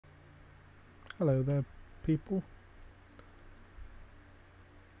Hello there, people.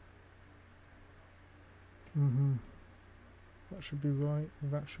 That should be right.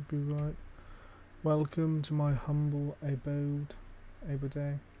 That should be right. Welcome to my humble abode.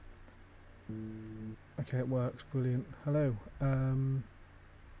 Abode. Okay, it works. Brilliant. Hello.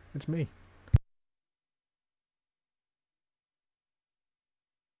 It's me.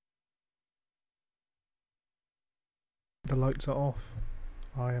 The lights are off.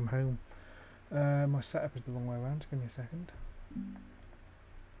 I am home. My setup is the wrong way around. Give me a second.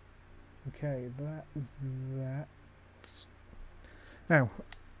 Okay, that's... Now, I'm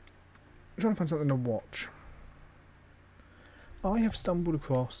trying to find something to watch. I have stumbled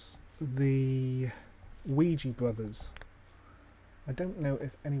across the Ouija Brothers. I don't know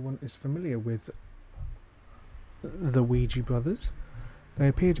if anyone is familiar with the Ouija Brothers. They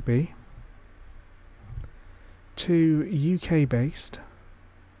appear to be two UK-based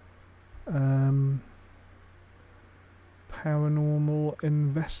paranormal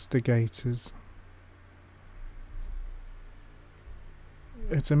investigators.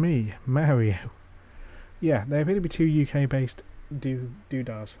 It's a me, Mario. Yeah, they appear to be two UK-based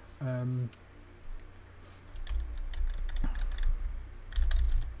doodads.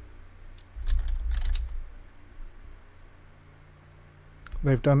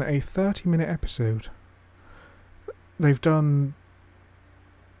 They've done a 30-minute episode. They've done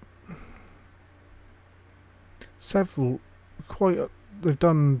they've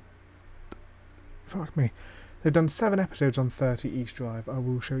done 7 episodes on 30 East Drive. I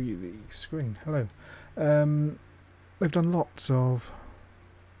will show you the screen. Hello. They've done lots of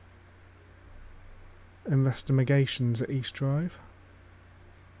investigations at East Drive.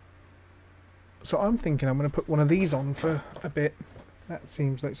 So I'm thinking I'm going to put one of these on for a bit. That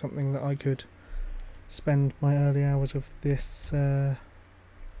seems like something that I could spend my early hours of this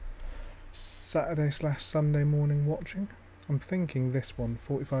Saturday/Sunday morning watching. I'm thinking this one,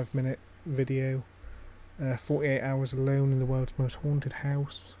 45-minute video, 48 hours alone in the world's most haunted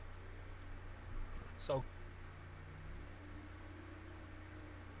house. So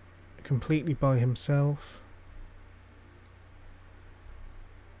completely by himself.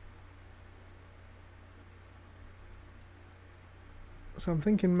 So I'm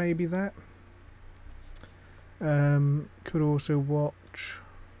thinking maybe that. Could also watch,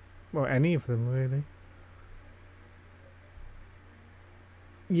 well, any of them really.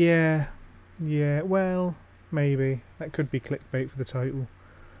 Yeah, well, maybe. That could be clickbait for the title.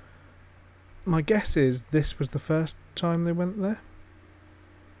 My guess is this was the first time they went there.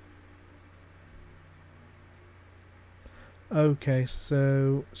 Okay,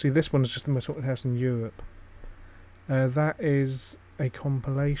 so see, this one's just the most haunted house in Europe. That is a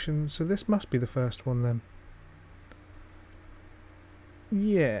compilation, so this must be the first one then.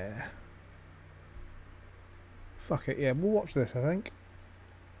 Yeah. Fuck it, yeah, we'll watch this, I think.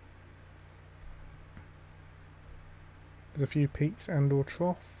 There's a few peaks and or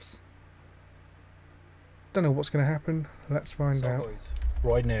troughs. Don't know what's going to happen. Let's find out. Guys,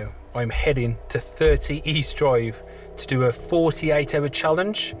 right now, I'm heading to 30 East Drive to do a 48-hour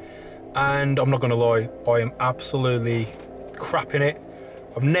challenge. And I'm not going to lie, I am absolutely crapping it.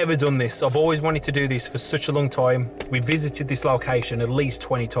 I've never done this. I've always wanted to do this for such a long time. We visited this location at least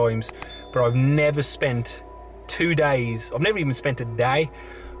 20 times, but I've never spent 2 days. I've never even spent a day.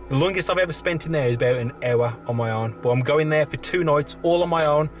 The longest I've ever spent in there is about an hour on my own. But I'm going there for 2 nights, all on my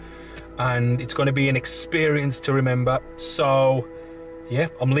own, and it's going to be an experience to remember. So, yeah,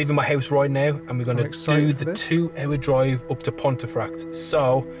 I'm leaving my house right now, and we're going to do the 2-hour drive up to Pontefract.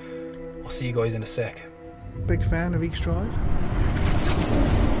 So, I'll see you guys in a sec. Big fan of East Drive.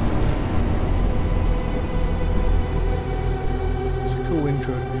 It's a cool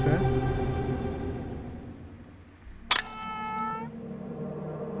intro, to be fair.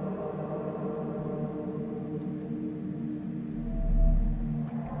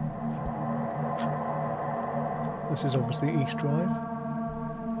 This is obviously East Drive.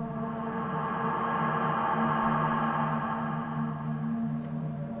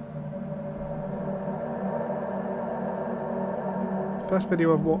 First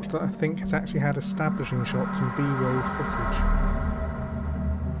video I've watched that I think has actually had establishing shots and B-roll footage.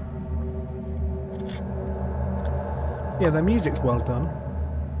 Yeah, their music's well done.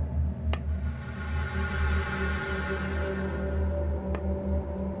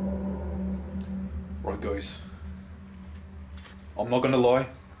 Right guys, I'm not gonna lie,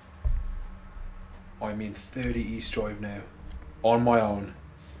 I'm in 30 East Drive now, on my own.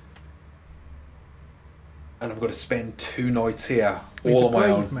 And I've got to spend 2 nights here, all on my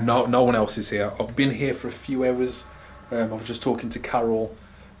own. No one else is here. I've been here for a few hours. I was just talking to Carol.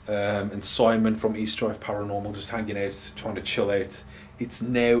 and Simon from East Drive Paranormal just hanging out, trying to chill out. It's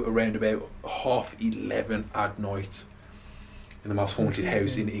now around about 11:30 at night in the most haunted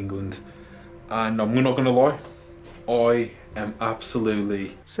house in England, and I'm not going to lie, I am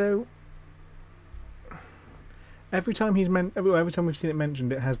absolutely... So every time every time we've seen it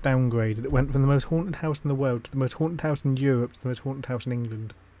mentioned, it has downgraded. It went from the most haunted house in the world to the most haunted house in Europe to the most haunted house in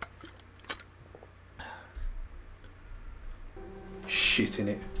England. Shit in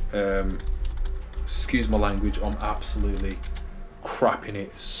it. Excuse my language, I'm absolutely crapping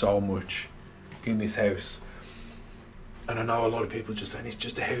it so much in this house. And I know a lot of people just saying it's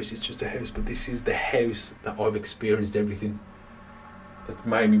just a house, but this is the house that I've experienced everything that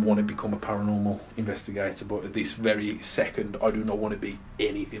made me want to become a paranormal investigator. But at this very second, I do not want to be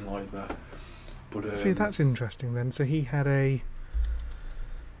anything like that. But see, that's interesting then. So he had a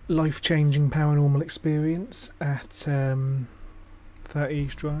life-changing paranormal experience at 30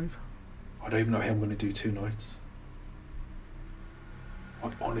 East Drive. I don't even know how I'm going to do 2 nights. I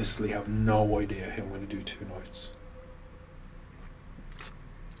honestly have no idea how I'm going to do 2 nights.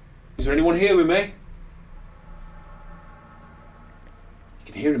 Is there anyone here with me? You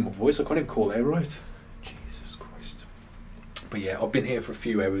can hear in my voice, I can't even call out right. Jesus Christ. But yeah, I've been here for a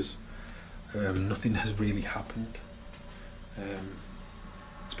few hours. Nothing has really happened.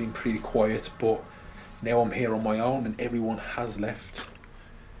 It's been pretty quiet, but now I'm here on my own and everyone has left.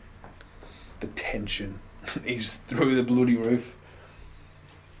 The tension is through the bloody roof.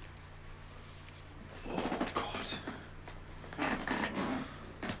 Oh God.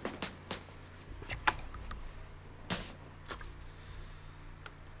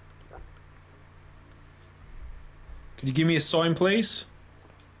 Could you give me a sign, please?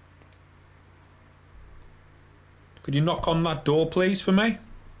 Could you knock on that door, please, for me?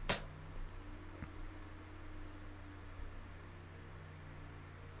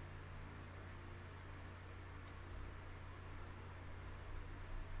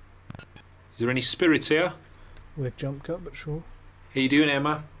 Is there any spirits here? We're jump cut, but sure. How you doing,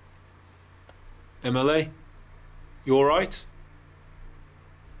 Emma? Emily? You alright?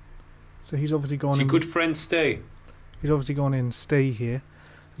 So he's obviously gone It's in. your good friend Stay. He's obviously gone in. Stay here.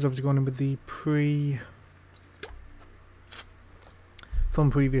 He's obviously gone in with the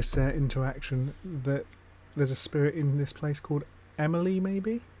from previous interaction that there's a spirit in this place called Emily,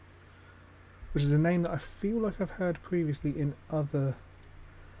 maybe, which is a name that I feel like I've heard previously in other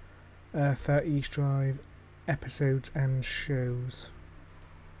 30 East Drive episodes and shows.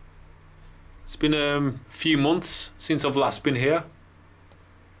 It's been a few months since I've last been here.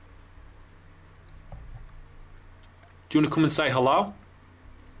 Do you want to come and say hello?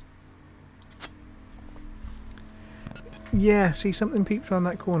 Yeah, see, something peeps around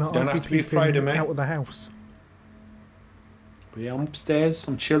that corner. Don't have to be afraid of me. Out of the house. But yeah, I'm upstairs,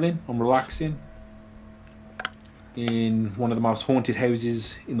 I'm chilling, I'm relaxing in one of the most haunted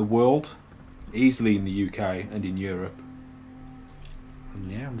houses in the world, easily in the UK and in Europe.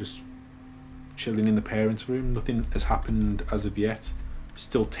 And yeah, I'm just chilling in the parents' room. Nothing has happened as of yet.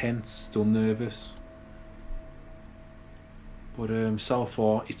 Still tense, still nervous. But so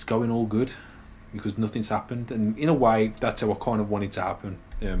far, it's going all good because nothing's happened. And in a way, that's how I kind of want it to happen.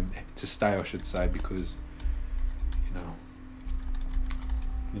 To stay, I should say, because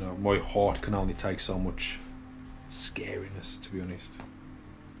you know, my heart can only take so much scariness, to be honest.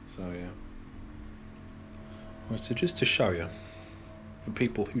 So yeah. Right, so just to show you, for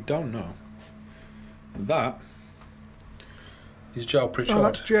people who don't know, that is Joe Pritchard. Oh,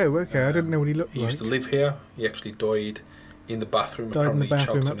 that's Joe. Okay, I didn't know what he looked like. He used to live here. He actually died in the bathroom. Died in the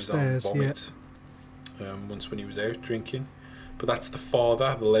bathroom choked upstairs, on his own vomit. Once when he was out drinking. But that's the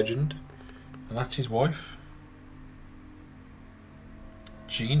father, the legend, and that's his wife,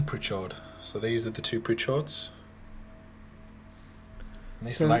 Jean Pritchard. So these are the 2 Pritchards. And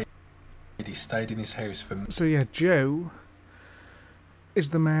this lady stayed in this house for... So yeah, Joe is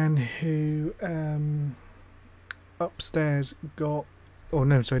the man who downstairs got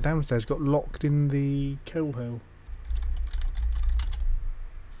locked in the coal hole,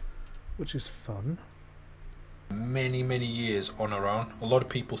 which is fun. Many years on her own. A lot of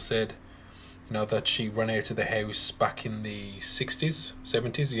people said, that she ran out of the house back in the 60s,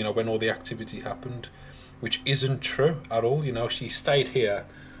 70s, when all the activity happened, which isn't true at all. She stayed here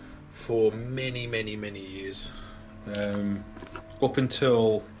for many years, up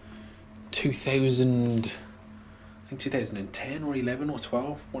until 2000, I think 2010 or 11 or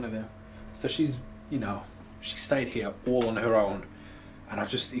 12, one of them. So she's, she stayed here all on her own. And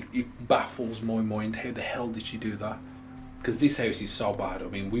it baffles my mind, how the hell did she do that? Because this house is so bad. I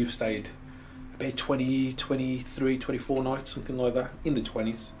mean, we've stayed about 20, 23, 24 nights, something like that, in the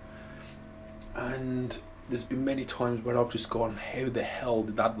 20s. And there's been many times where I've just gone, how the hell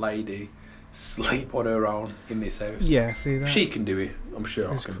did that lady sleep on her own in this house? Yeah, see that? If she can do it, I'm sure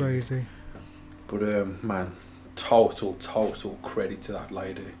I It's can crazy. do it. But man, total credit to that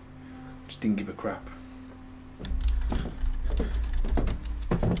lady. Just didn't give a crap.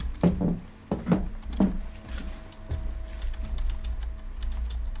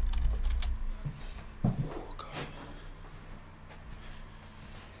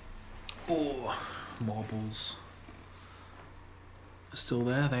 Oh, marbles are still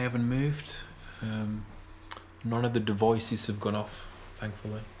there. They haven't moved. None of the devices have gone off,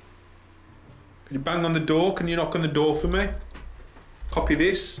 thankfully. Can you bang on the door? Can you knock on the door for me? Copy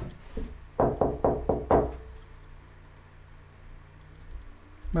this.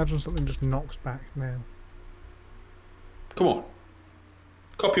 Imagine something just knocks back now. Come on.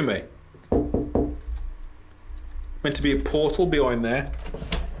 Copy me. Meant to be a portal behind there.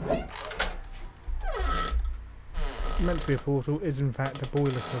 Meant to be a portal, is in fact a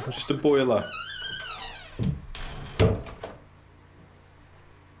boiler cupboard. Just a boiler.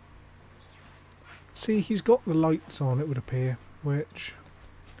 See, he's got the lights on, it would appear, which...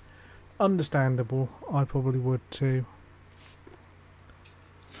 understandable, I probably would too.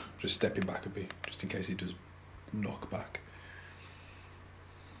 Just stepping back a bit, just in case he does knock back.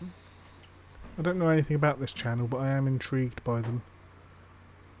 I don't know anything about this channel, but I am intrigued by them.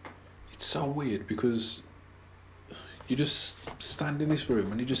 It's so weird because you just stand in this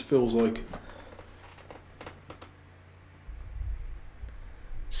room and it just feels like...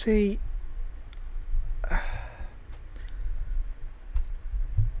 See...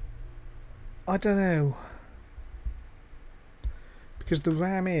 I don't know. Because the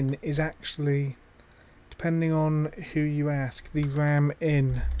ram in is actually, depending on who you ask, the ram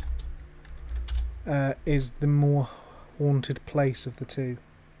in is the more haunted place of the two.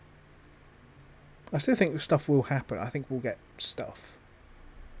 I still think stuff will happen. I think we'll get stuff.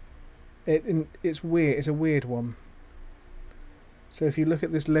 It's weird. It's a weird one. So if you look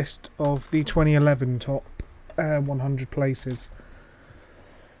at this list of the 2011 top 100 places,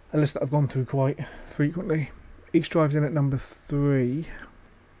 a list that I've gone through quite frequently, East Drive's in at number 3.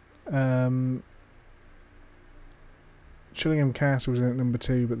 Chillingham Castle's in at number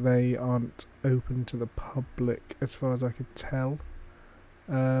 2, but they aren't open to the public as far as I could tell.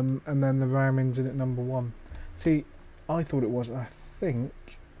 And then the Ramin's in at number 1. See, I thought it was, I think...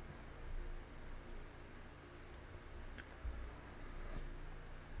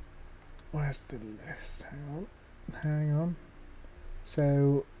 Where's the list? Hang on.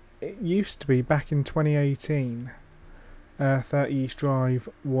 So, it used to be, back in 2018, 30 East Drive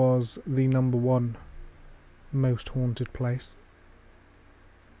was the number 1 most haunted place.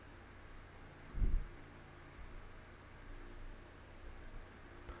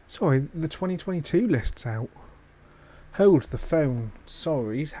 Sorry, the 2022 list's out. Hold the phone.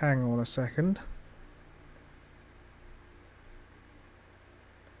 Sorry, hang on a second.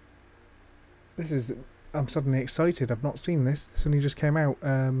 This is... I'm suddenly excited. I've not seen this. This only just came out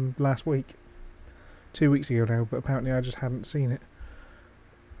last week. 2 weeks ago now, but apparently I just hadn't seen it.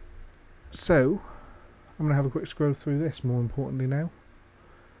 So, I'm going to have a quick scroll through this, more importantly now.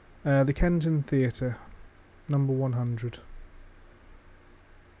 The Kenton Theatre, number 100.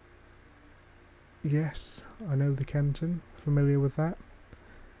 Yes, I know the Kenton. Familiar with that.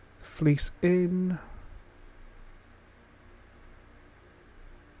 The Fleece Inn.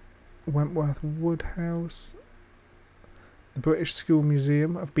 Wentworth Woodhouse. The British School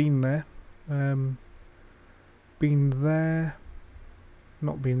Museum. I've been there. Been there.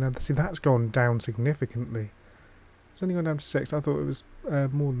 Not been there. See, that's gone down significantly. It's only gone down to 6. I thought it was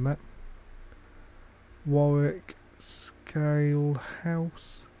more than that. Warwick Scale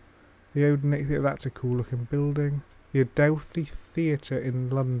House. The Odeon Theatre, that's a cool looking building. The Adelphi Theatre in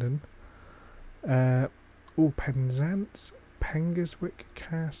London. Penzance. Pengerswick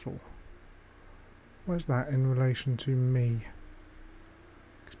Castle. Where's that in relation to me?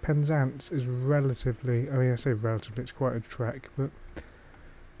 Because Penzance is relatively... I mean, I say relatively, it's quite a trek, but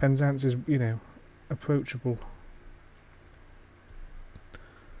Penzance is, you know, approachable.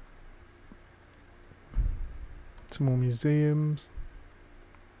 Some more museums.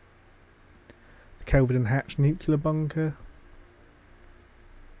 The Kelvin and Hatch nuclear bunker.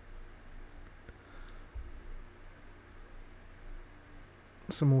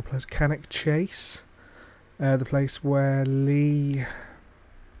 Some more places. Cannock Chase. The place where Lee...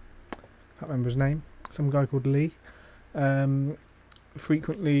 can't remember his name. Some guy called Lee.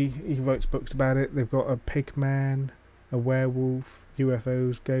 Frequently, he writes books about it. They've got a pig man. a werewolf,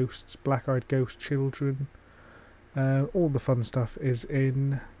 UFOs, ghosts, black-eyed ghost children. All the fun stuff is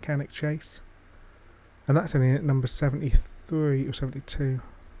in Cannock Chase. And that's only at number 73 or 72.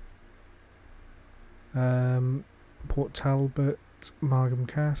 Port Talbot, Margam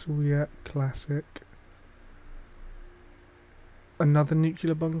Castle, yeah, classic. Another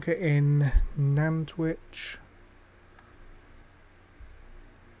nuclear bunker in Nantwich.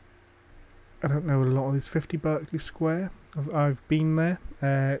 I don't know a lot of this. 50 Berkeley Square. I've been there.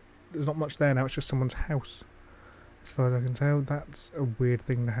 There's not much there now. It's just someone's house, as far as I can tell. That's a weird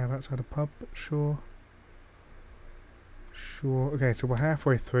thing to have outside a pub, but sure. Sure. Okay, so we're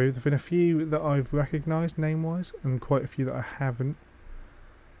halfway through. There've been a few that I've recognised name-wise, and quite a few that I haven't.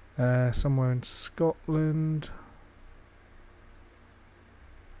 Somewhere in Scotland.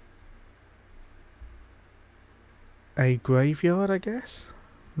 A graveyard, I guess.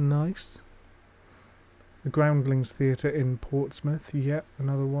 Nice. The Groundlings Theatre in Portsmouth. Yep,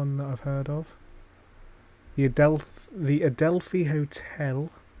 another one that I've heard of. The Adelphi Hotel.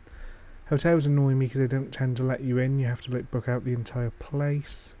 Hotels annoy me because they don't tend to let you in. You have to book out the entire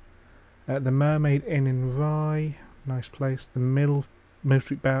place. The Mermaid Inn in Rye. Nice place. The Mill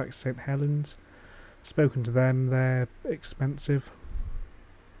Street Barracks, St Helens. Spoken to them. They're expensive.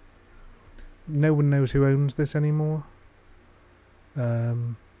 No one knows who owns this anymore.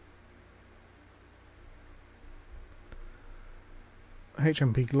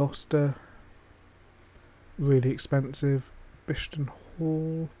 HMP Gloucester. Really expensive. Bishton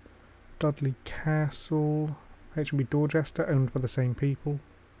Hall. Dudley Castle. HMP Dorchester, owned by the same people.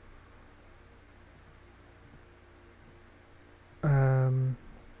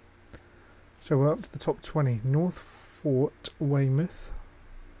 So we're up to the top 20. North Fort, Weymouth.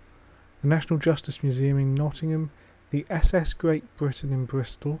 The National Justice Museum in Nottingham. The SS Great Britain in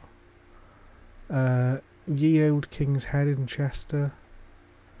Bristol. Ye Old King's Head in Chester.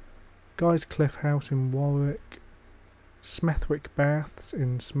 Guy's Cliff House in Warwick. Smethwick Baths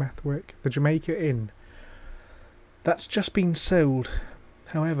in Smethwick. The Jamaica Inn. That's just been sold.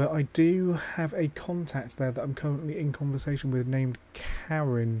 However, I do have a contact there that I'm currently in conversation with named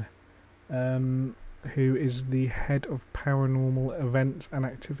Karen, who is the head of paranormal events and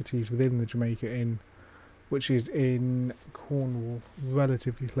activities within the Jamaica Inn, which is in Cornwall,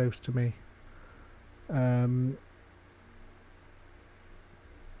 relatively close to me. I've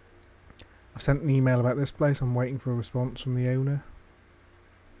sent an email about this place. I'm waiting for a response from the owner.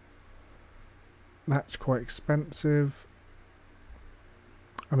 That's quite expensive.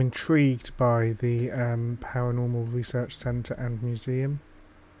 I'm intrigued by the Paranormal Research Centre and Museum.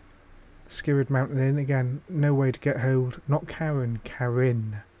 The Skirrid Mountain Inn, again, no way to get hold. Not Karen,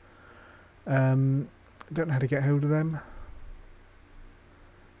 Karin. Don't know how to get hold of them.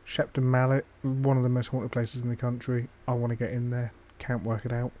 Shepton Mallet, one of the most haunted places in the country. I want to get in there. Can't work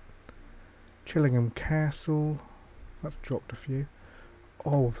it out. Chillingham Castle. That's dropped a few.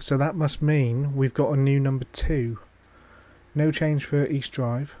 Oh, so that must mean we've got a new number 2. No change for East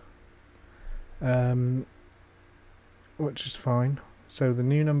Drive. Which is fine. So the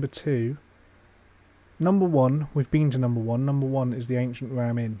new number 2. Number 1, we've been to number 1. Number 1 is the Ancient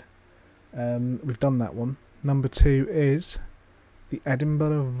Ram Inn. We've done that one. Number 2 is the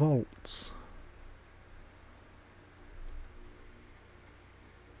Edinburgh Vaults.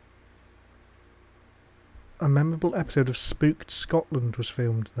 A memorable episode of Spooked Scotland was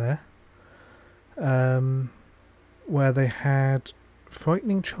filmed there, where they had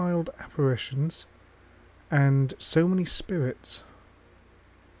frightening child apparitions and so many spirits.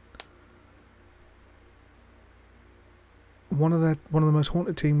 One of the most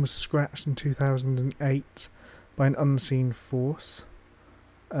haunted team was scratched in 2008 by an unseen force.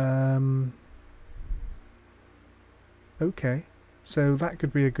 Okay, so that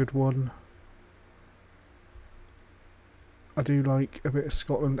could be a good one. I do like a bit of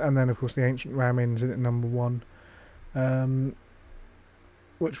Scotland, and then of course the Ancient Ram Inn's in at number 1,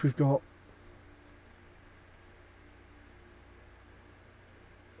 which we've got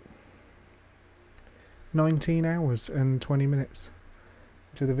 19 hours and 20 minutes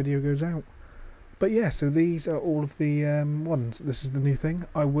until the video goes out. But yeah, so these are all of the ones. This is the new thing.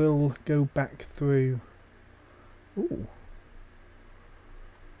 I will go back through. Ooh.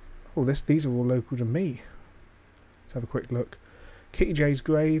 Oh, these are all local to me. Let's have a quick look. Kitty J's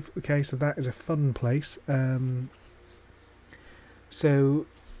Grave. Okay, so that is a fun place. So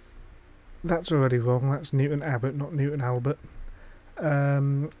that's already wrong. That's Newton Abbot, not Newton Albert.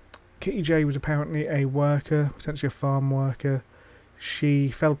 Kitty J was apparently a worker, potentially a farm worker. She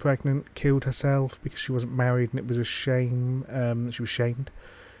fell pregnant, killed herself because she wasn't married, and it was a shame. She was shamed.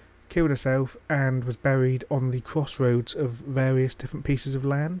 killed herself and was buried on the crossroads of various different pieces of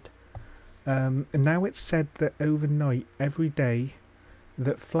land. And now it's said that overnight, every day,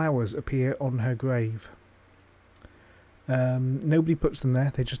 that flowers appear on her grave. Nobody puts them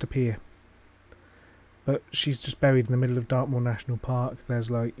there, they just appear. But she's just buried in the middle of Dartmoor National Park. There's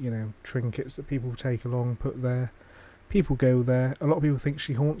like, you know, trinkets that people take along, put there. People go there. A lot of people think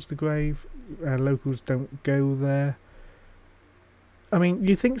she haunts the grave. Locals don't go there. I mean,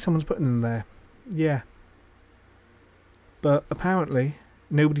 you think someone's putting them there. Yeah. But apparently,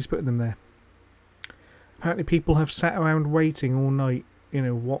 nobody's putting them there. Apparently people have sat around waiting all night, you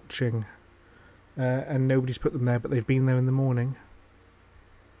know, watching. And nobody's put them there, but they've been there in the morning.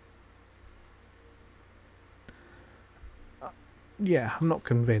 Yeah, I'm not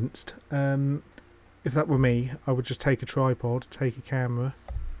convinced. If that were me, I would just take a tripod, take a camera,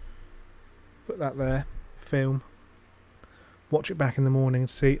 put that there, film, watch it back in the morning and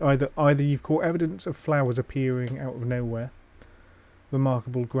see either you've caught evidence of flowers appearing out of nowhere,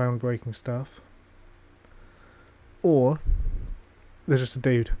 remarkable groundbreaking stuff, or there's just a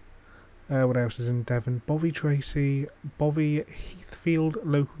dude. What else is in Devon? Bovey Heathfield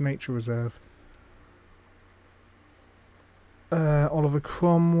Local Nature Reserve. Oliver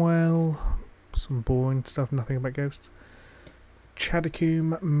Cromwell, some boring stuff, nothing about ghosts.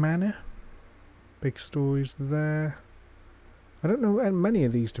 Chadacombe Manor, big stories there. I don't know many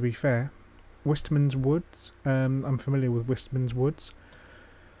of these, to be fair. Wistman's Woods, I'm familiar with Wistman's Woods.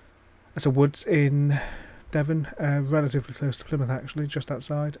 It's a woods in Devon, relatively close to Plymouth actually, just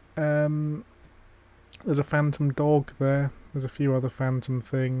outside. There's a phantom dog there, there's a few other phantom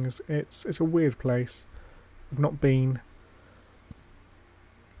things. It's a weird place. I've not been.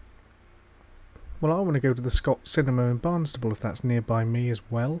 Well, I want to go to the Scott Cinema in Barnstaple if that's nearby me as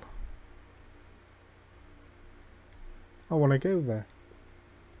well. I want to go there.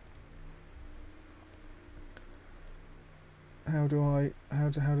 How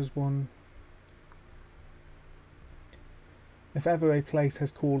does one... If ever a place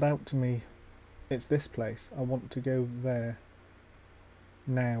has called out to me, it's this place. I want to go there.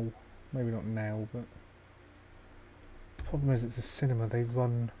 Now. Maybe not now, but... The problem is it's a cinema, they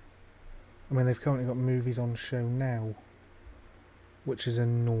run... I mean, they've currently got movies on show now, which is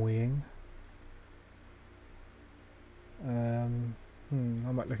annoying. I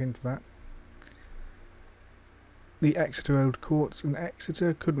might look into that. The Exeter Old Courts in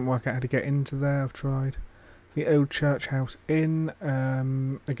Exeter, couldn't work out how to get into there, I've tried. The Old Church House Inn,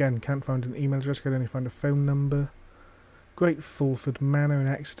 again, can't find an email address, can only find a phone number. Great Fulford Manor in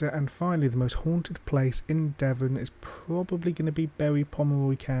Exeter, and finally the most haunted place in Devon is probably going to be Bury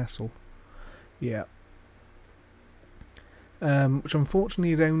Pomeroy Castle. Yeah. Which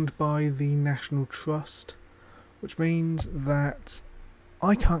unfortunately is owned by the National Trust, which means that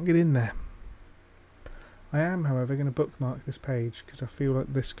I can't get in there. I am, however, going to bookmark this page because I feel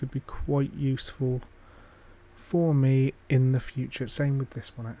like this could be quite useful for me in the future. Same with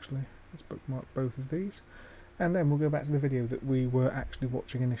this one, actually. Let's bookmark both of these. And then we'll go back to the video that we were actually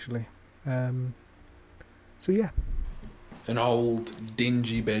watching initially. So, yeah. An old,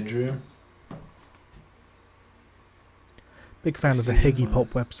 dingy bedroom. Big fan of the Higgy Pop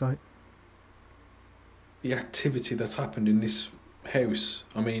website. The activity that's happened in this house,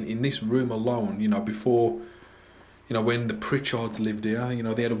 I mean, in this room alone, you know, before, you know, when the Pritchards lived here, you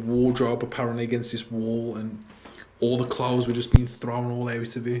know, they had a wardrobe apparently against this wall and all the clothes were just being thrown all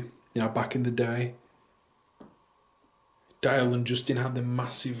out of it, you know, back in the day. Dale and Justin had the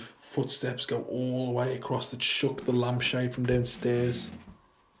massive footsteps go all the way across that shook the lampshade from downstairs.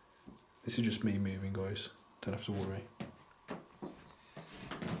 This is just me moving, guys. Don't have to worry.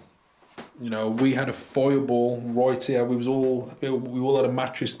 You know, we had a fireball right here. We all had a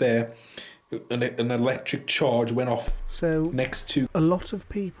mattress there. An electric charge went off next to... A lot of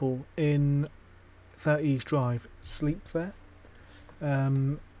people in 30 East Drive sleep there.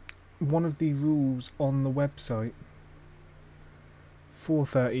 One of the rules on the website for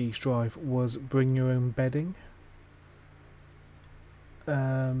 30 East Drive was bring your own bedding.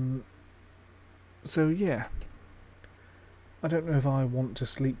 So yeah. I don't know if I want to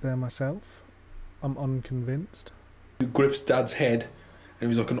sleep there myself. I'm unconvinced. Griff's dad's head, and it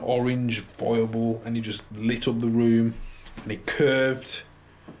was like an orange fireball, and he just lit up the room, and it curved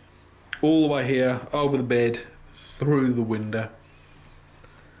all the way here, over the bed, through the window.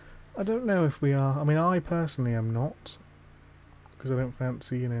 I don't know if we are. I mean, I personally am not, because I don't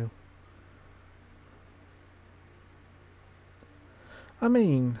fancy, you know. I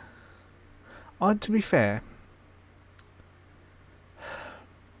mean, to be fair,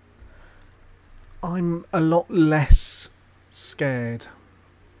 I'm a lot less scared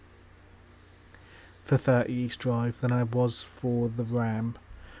for 30 East Drive than I was for the Ram,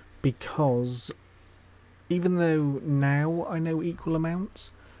 because even though now I know equal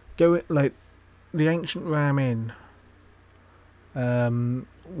amounts, like the Ancient Ram Inn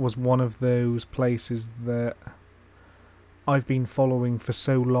was one of those places that I've been following for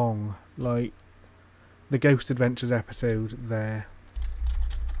so long. Like the Ghost Adventures episode there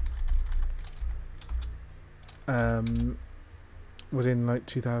was in like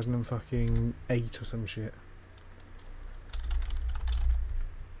 2008 or some shit.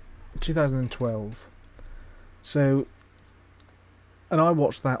 2012. So, and I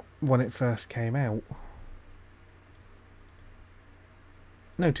watched that when it first came out.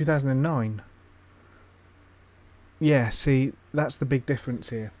 No, 2009. Yeah, see, that's the big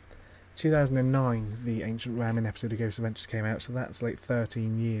difference here. 2009, the Ancient Ramen episode of Ghost Adventures came out, so that's like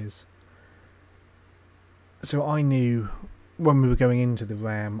 13 years. So I knew, when we were going into the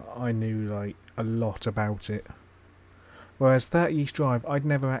Ram, I knew like a lot about it. Whereas 30 East Drive, I'd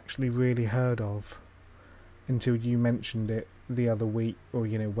never actually really heard of until you mentioned it the other week, or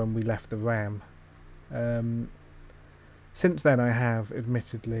you know, when we left the Ram. Since then I have,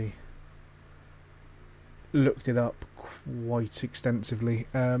 admittedly, looked it up quite extensively.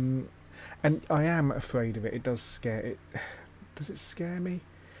 And I am afraid of it. It does scare it. Does it scare me?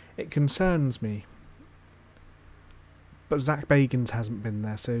 It concerns me. But Zach Bagans hasn't been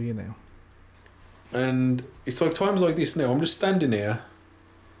there, so you know. And it's like times like this now, I'm just standing here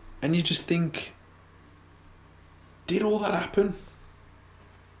and you just think, did all that happen?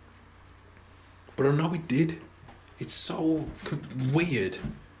 But I know it did. It's so weird.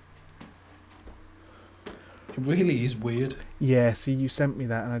 It really is weird. Yeah, see, you sent me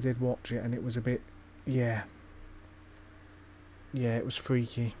that and I did watch it and it was a bit... Yeah. Yeah, it was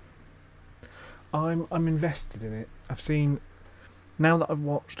freaky. I'm invested in it. I've seen... Now that I've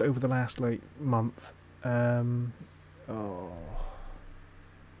watched over the last, like, month... Oh...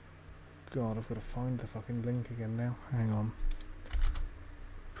 God, I've got to find the fucking link again now. Hang on.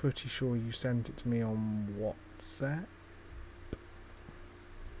 Pretty sure you sent it to me on WhatsApp.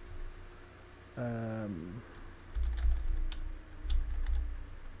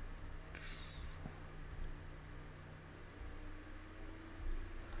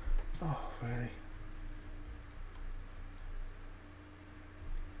 Oh, really?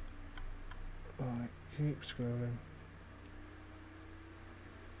 Right, keep scrolling.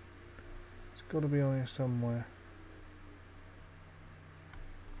 It's got to be on here somewhere.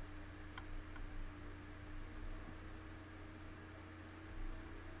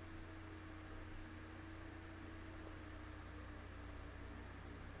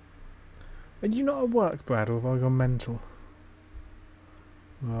 Are you not at work, Brad, or have I gone mental?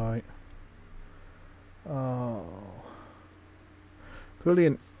 Right. Oh.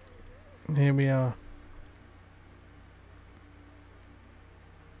 Brilliant. Here we are.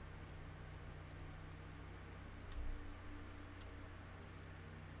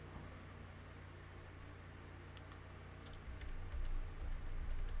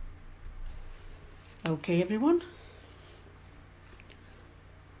 Okay, everyone.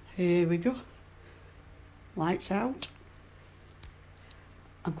 Here we go. Lights out.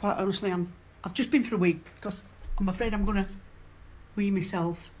 And quite honestly, I've just been for a week because I'm afraid I'm going to wee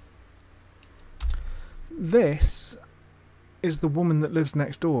myself. This is the woman that lives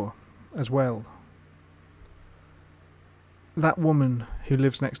next door as well. That woman who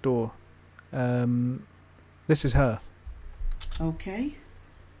lives next door. This is her. Okay.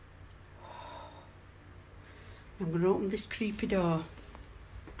 I'm going to open this creepy door.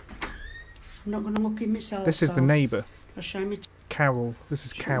 I'm not going to look in myself. This is the neighbour. I'll show me. Carol. This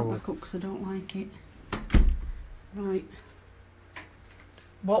is Carol. Back up because I don't like it. Right.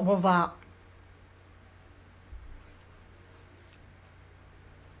 What was that?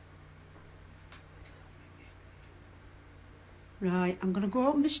 Right, I'm going to go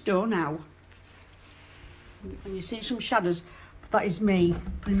open this door now. And you see some shadows, but that is me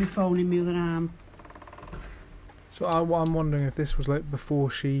putting my phone in my other arm. So I'm wondering if this was like before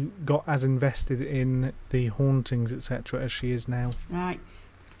she got as invested in the hauntings, etc., as she is now. Right.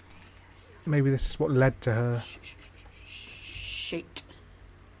 Maybe this is what led to her. Shit.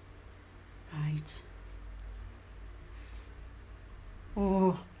 Right.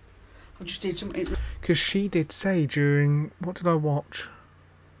 Oh, I just did something. Because she did say during... What did I watch?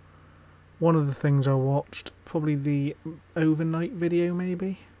 One of the things I watched, probably the overnight video,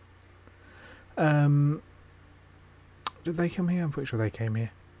 maybe? Did they come here? I'm pretty sure they came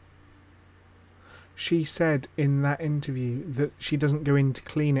here. She said in that interview that she doesn't go in to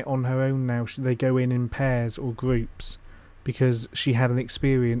clean it on her own now. They go in pairs or groups because she had an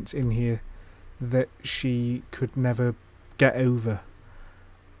experience in here that she could never get over.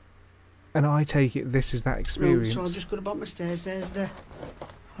 And I take it this is that experience. Right, so I'll just go up my stairs. There's the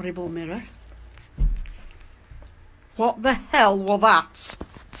horrible mirror. What the hell was that?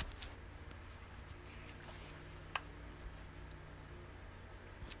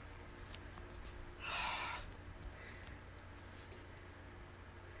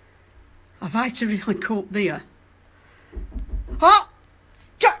 Have I to really cope there? Ah!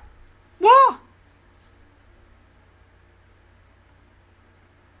 What?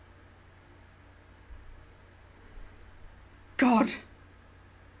 God.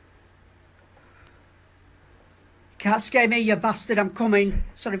 Can't scare me, you bastard. I'm coming.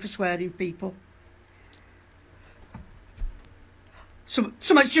 Sorry for swearing, people.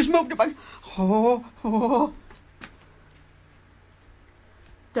 Someone's just moved about. Oh.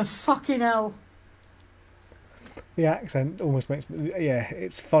 The fucking hell. The accent almost makes me... Yeah,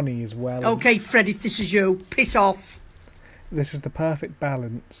 it's funny as well. Okay, Fred, if this is you, piss off. This is the perfect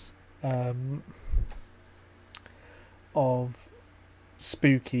balance of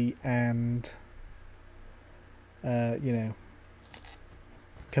spooky and,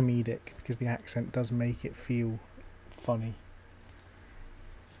 comedic, because the accent does make it feel funny.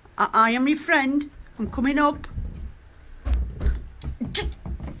 I am your friend. I'm coming up.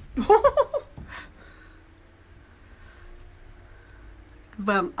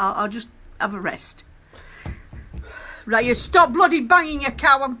 Well, I'll just have a rest. Right, you stop bloody banging your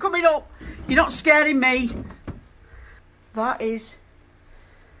cow. I'm coming up. You're not scaring me. That is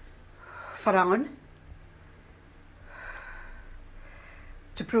for Alan.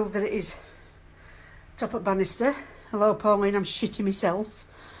 To prove that it is top at banister. Hello, Pauline. I'm shitting myself.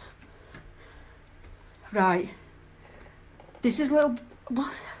 Right. This is a little...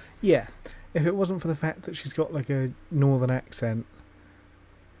 What? Yeah. If it wasn't for the fact that she's got like a northern accent,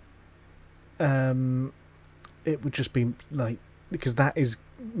 it would just be like, because that is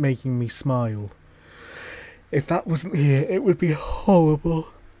making me smile. If that wasn't here, it would be horrible.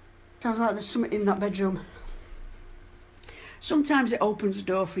 Sounds like there's something in that bedroom. Sometimes it opens the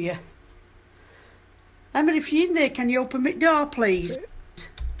door for you. Emma, if you're in there, can you open my door, please?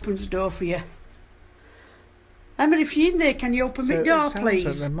 Opens the door for you. Emma, if you're in there, can you open my door, please?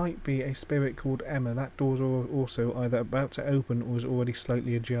 Like there might be a spirit called Emma. That door's also either about to open or is already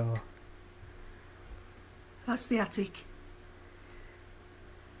slightly ajar. That's the attic.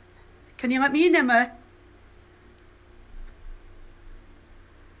 Can you let me in, Emma?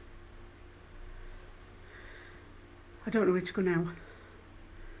 I don't know where to go now.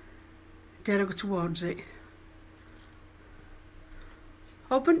 Dare I go towards it?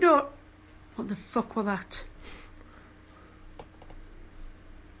 Open door. What the fuck was that?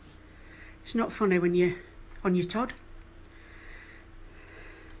 It's not funny when you're on your Todd.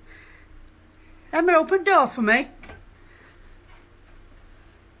 Emma, open door for me.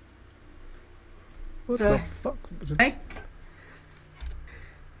 What the fuck? Hey?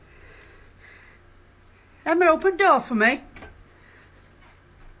 Emma, open door for me.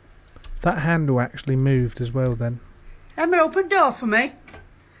 That handle actually moved as well then. Emma, open door for me.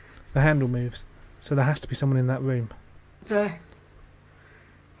 The handle moves. So there has to be someone in that room.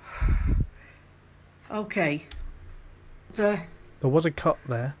 Okay. There was a cut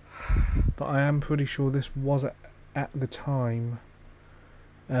there, but I am pretty sure this was at the time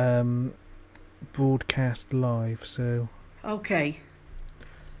broadcast live, so... Okay.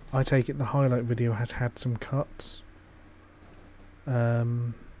 I take it the highlight video has had some cuts.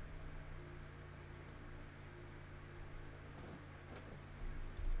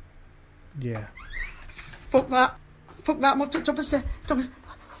 Yeah. Fuck that. Fuck that. I'm up to the top of the stairs.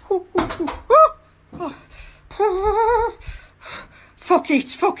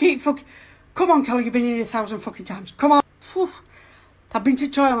 Fuck it. Come on, Kelly, you've been in here 1,000 fucking times. Come on. I've been to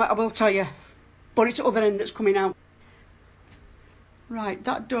the toilet, I will tell you. But it's the other end that's coming out. Right,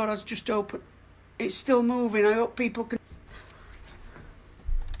 that door has just opened. It's still moving. I hope people can...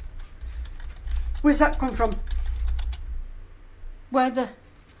 Where's that come from? Where the...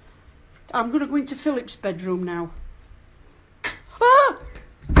 I'm going to go into Philip's bedroom now. Ah!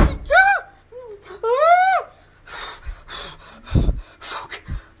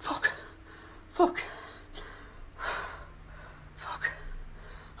 Fuck.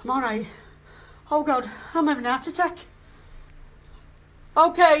 I'm alright. Oh God, I'm having a heart attack.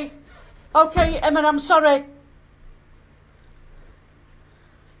 Okay, Emma, I'm sorry.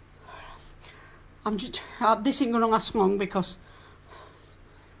 I'm just... this ain't going to last long because...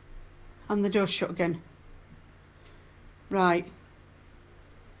 And the door's shut again. Right.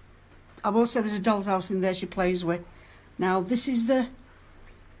 I will say there's a doll's house in there she plays with. Now, this is the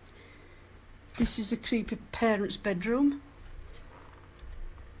This is a creepy parent's bedroom.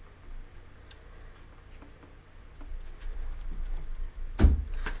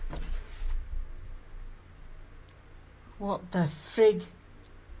 What the frig?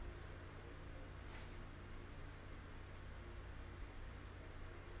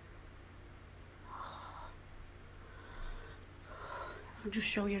 I'll just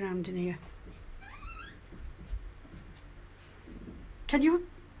show you around in here. Can you...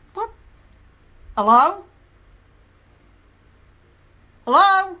 What? Hello?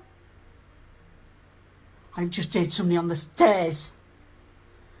 Hello? I've just heard somebody on the stairs.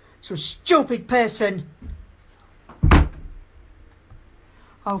 Some stupid person.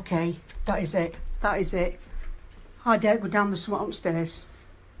 Okay, that is it. That is it. I dare go down the swamp upstairs.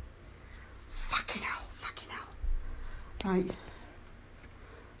 Fucking hell, fucking hell. Right.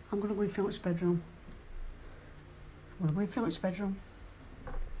 I'm going to go in Philip's bedroom. I'm going to go in Philip's bedroom.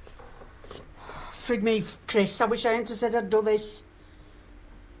 Frig me, Chris. I wish I hadn't said I'd do this.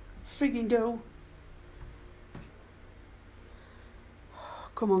 Frigging do.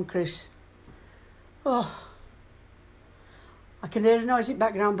 Come on, Chris. Oh. I can hear a noise in the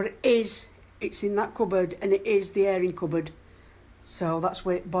background, but it's in that cupboard, and it is the airing cupboard. So that's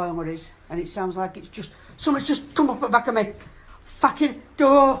where the boiler is. And it sounds like it's just... Someone's just come up at the back of me. Fucking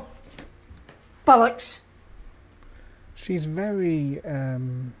door. Bollocks. She's very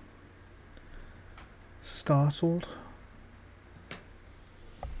startled.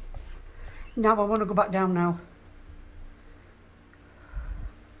 Now I want to go back down now.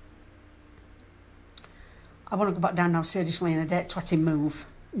 I want to go back down now, seriously, and I dare twatting move.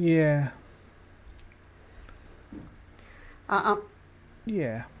 Yeah.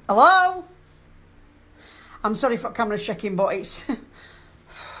 Yeah. Hello? I'm sorry for camera checking, but it's...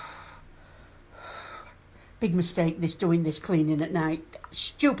 Big mistake, this doing this cleaning at night.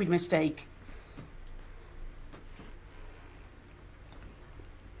 Stupid mistake.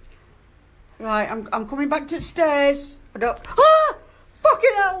 Right, I'm coming back to the stairs. I don't... Ah!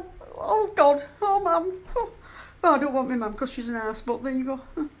 Fucking hell! Oh, God. Oh, Mum. Oh, I don't want my mum because she's an ass, but there you go.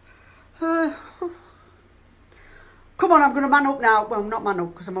 Come on, I'm going to man up now. Well, not man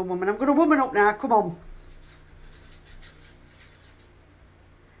up because I'm a woman. I'm going to woman up now. Come on.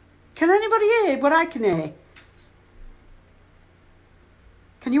 Can anybody hear what I can hear?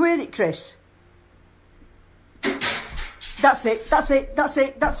 Can you hear it, Chris? That's it, that's it, that's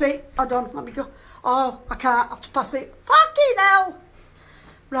it, that's it. Hold on, let me go. Oh, I can't, I have to pass it. Fucking hell!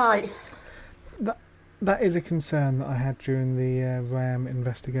 Right. That is a concern that I had during the RAM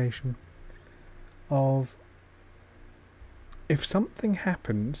investigation. Of... If something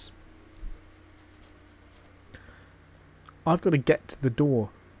happens... I've got to get to the door.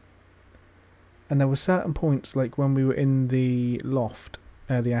 And there were certain points, like when we were in the loft,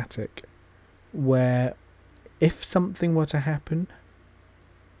 the attic, where if something were to happen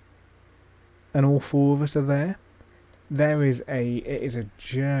and all four of us are there, it is a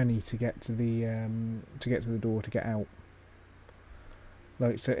journey to get to the door to get out.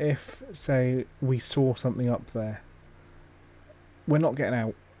 Like, so if, say, we saw something up there, we're not getting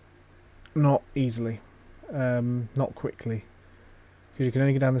out. Not easily. Not quickly. Because you can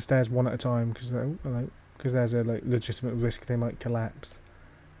only go down the stairs one at a time, because there's a legitimate risk they might collapse.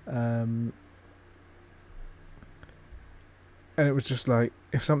 And it was just like,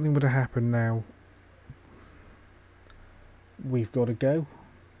 if something were to happen now, we've got to go.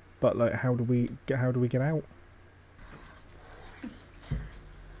 But like, how do we get out?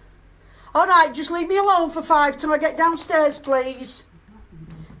 All right, just leave me alone for 5 till I get downstairs, please.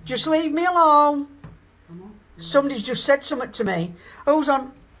 Just leave me alone. Somebody's just said something to me. Who's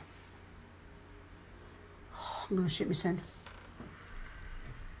on? Oh, I'm going to shit myself.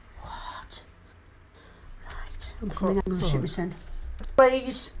 What? Right, I'm coming out. I'm going to shit myself.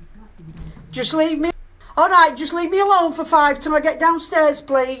 Please. Just leave me. All right, just leave me alone for 5 till I get downstairs,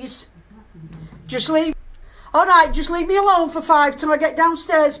 please. Just leave. All right, just leave me alone for 5 till I get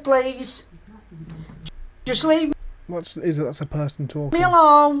downstairs, please. Just leave me. What is it? That's a person talking. Me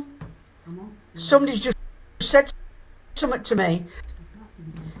alone. Somebody's just said something to me.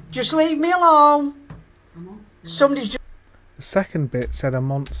 Just leave me alone. Somebody's just... The second bit said a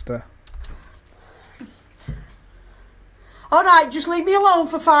monster. All right, just leave me alone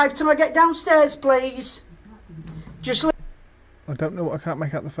for 5 till I get downstairs, please. Just leave... I don't know. I can't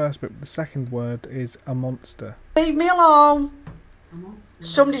make out the first bit, but the second word is a monster. Leave me alone.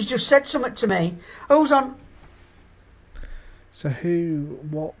 Somebody's just said something to me. Who's on? So who?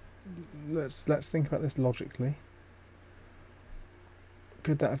 What? Let's think about this logically.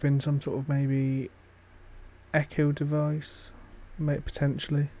 Could that have been some sort of maybe echo device?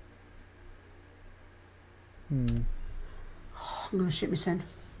 Potentially. Hmm. Oh, I'm gonna shit myself.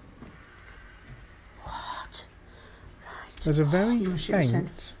 What? Right. There's a very I'm gonna shit myself.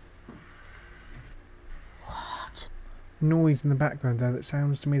 faint What? noise in the background there that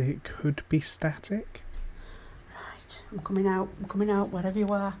sounds to me that it could be static. Right. I'm coming out. I'm coming out. Wherever you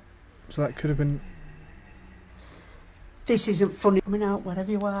are. So that could have been... This isn't funny. Coming out.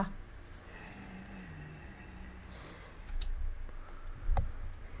 Wherever you are.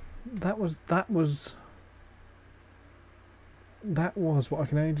 That was what I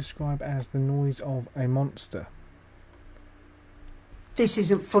can only describe as the noise of a monster. This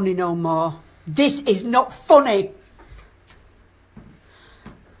isn't funny no more. This is not funny.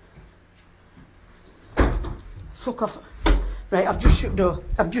 Fuck off. Right, I've just shut door.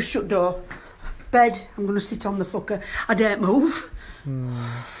 I've just shut door. Bed. I'm going to sit on the fucker. I daren't move.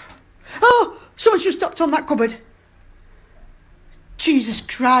 Oh! Someone's just stopped on that cupboard. Jesus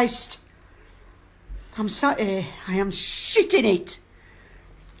Christ. I'm sat here. I am shitting it.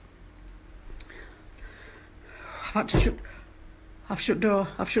 I've had to shut... I've shut door.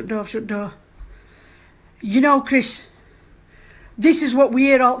 I've shut door. I've shut door. You know, Chris, this is what we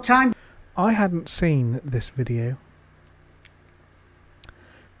hear all the time. I hadn't seen this video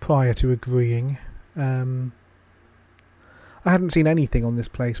prior to agreeing. I hadn't seen anything on this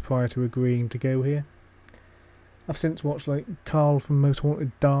place prior to agreeing to go here. I've since watched like Carl from Most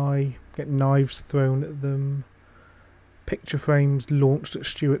Haunted die, get knives thrown at them, picture frames launched at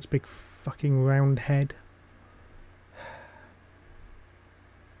Stuart's big fucking round head.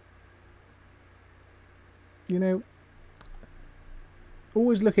 You know,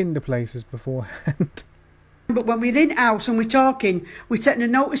 always look into places beforehand. But when we're in house and we're talking, we're taking a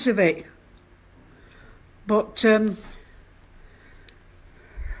notice of it. But,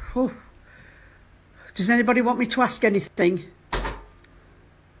 oh, does anybody want me to ask anything?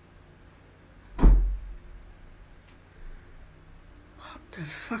 What the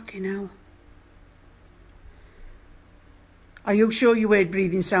fucking hell? Are you sure you heard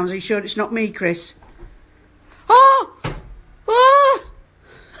breathing sounds? Are you sure it's not me, Chris? Oh! Oh!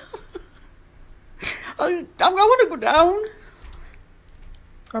 I want to go down.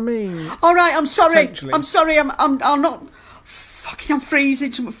 I mean, all right, I'm sorry. Potentially. I'm sorry. I'm not. Fucking, I'm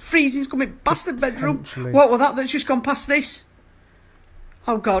freezing. Some freezing's coming past the bedroom. Potentially. What was that? That's just gone past this.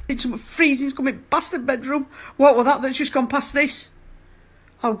 Oh God! Some freezing's coming past the bedroom. What was that? That's just gone past this.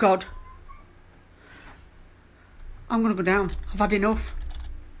 Oh God! I'm gonna go down. I've had enough.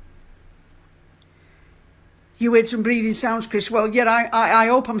 You heard some breathing sounds, Chris. Well, yeah, I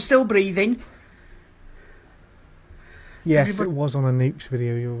hope I'm still breathing. yes, Everybody... it was on a Nukes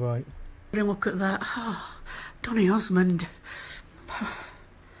video, you're right. Look at that. Oh, Donny Osmond.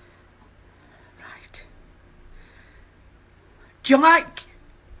 Right. Do you like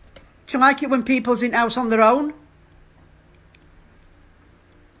it when people's in house on their own?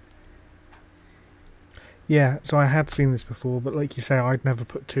 Yeah, so I had seen this before, but like you say, I'd never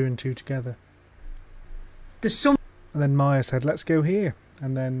put two and two together. There's some... And then Maya said, let's go here.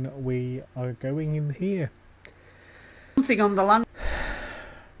 And then we are going in here. Something on the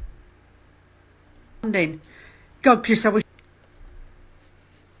landing. God, Chris, I wish...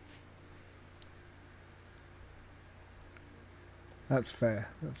 That's fair,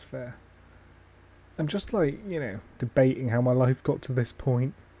 that's fair. I'm just like, you know, debating how my life got to this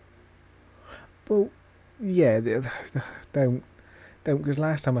point. Well, yeah, don't, because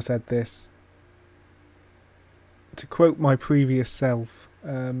last time I said this, to quote my previous self,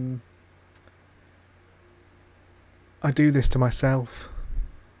 I do this to myself.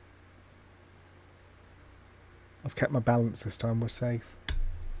 I've kept my balance this time, we're safe.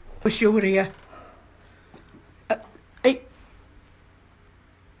 Wish you were here.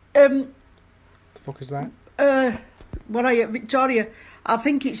 The fuck is that? What are you, Victoria? I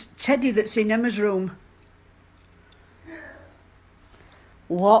think it's Teddy that's in Emma's room.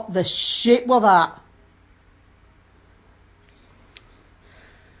 What the shit was that?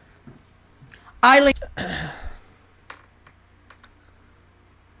 I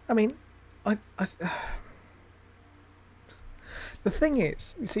mean, the thing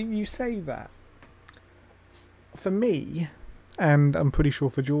is, you see, you say that. For me, and I'm pretty sure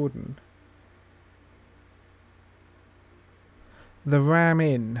for Jordan, the ram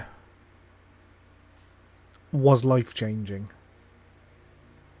in was life-changing.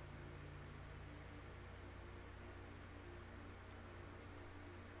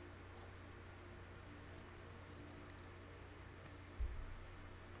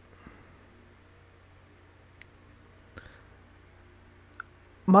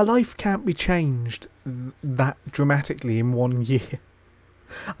 My life can't be changed that dramatically in 1 year.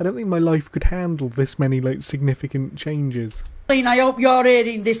 I don't think my life could handle this many like significant changes. I hope you're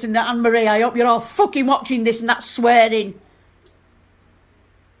hearing this and that, Anne-Marie. I hope you're all fucking watching this and that swearing.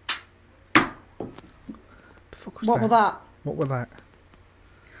 The fuck was What was that? What was that?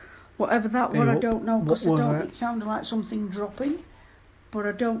 Whatever that were, I don't know, because what I don't. was that? It sounded like something dropping, but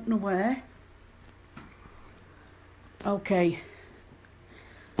I don't know where. Okay.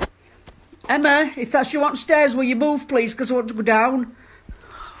 Emma, if that's you upstairs, will you move, please? Because I want to go down.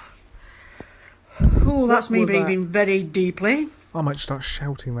 Oh, that's me breathing very deeply. I might start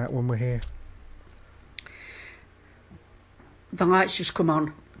shouting that when we're here. The lights just come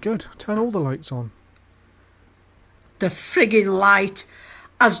on. Good. Turn all the lights on. The frigging light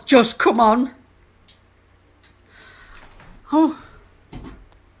has just come on. Oh.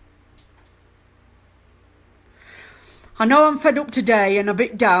 I know I'm fed up today and a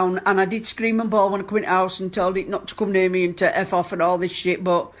bit down, and I did scream and bawl when I come in the house and told it not to come near me and to F off and all this shit,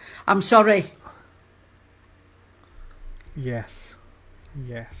 but I'm sorry. Yes.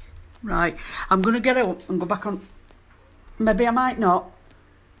 Yes. Right, I'm going to get up and go back on. Maybe I might not.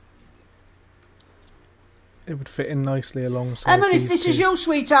 It would fit in nicely alongside. Emma, if this is you,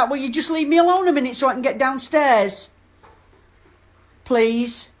 sweetheart, will you just leave me alone a minute so I can get downstairs?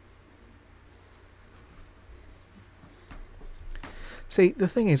 Please. See, the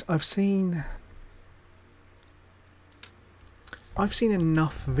thing is, I've seen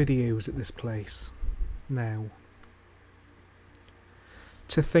enough videos at this place now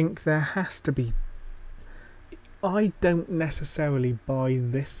to think there has to be. I don't necessarily buy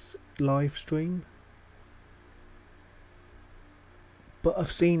this live stream, but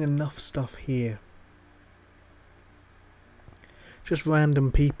I've seen enough stuff here. Just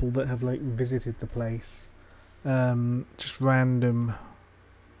random people that have like visited the place. Just random,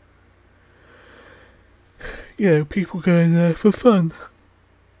 people going there for fun.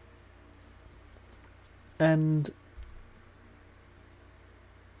 And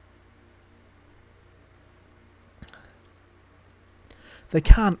they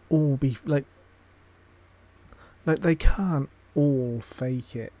can't all be like they can't all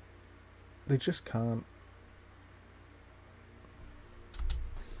fake it. They just can't.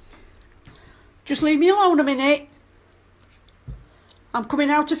 Just leave me alone a minute. I'm coming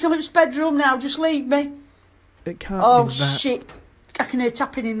out of Philip's bedroom now. Just leave me. It can't Oh, be that. shit. I can hear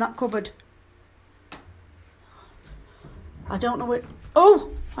tapping in that cupboard. I don't know where...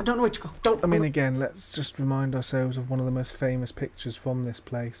 Oh! I don't know where to go. Don't... I mean, again, let's just remind ourselves of one of the most famous pictures from this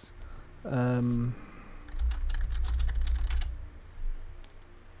place. Where am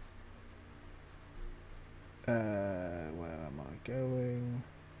I going?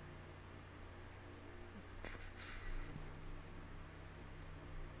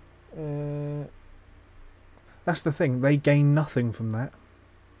 That's the thing, they gain nothing from that.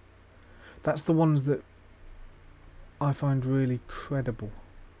 That's the ones that I find really credible.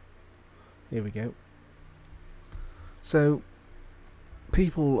 Here we go. So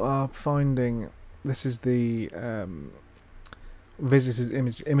people are finding, this is the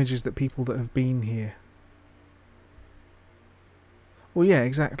visitors images that people that have been here. Well, yeah,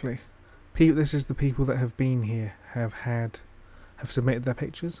 exactly. This is the people that have been here have submitted their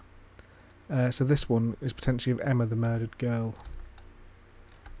pictures. So this one is potentially of Emma, the murdered girl.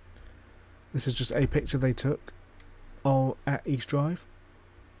 This is just a picture they took at East Drive.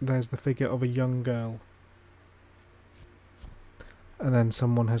 There's the figure of a young girl. And then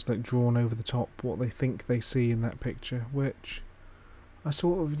someone has like drawn over the top what they think they see in that picture, which I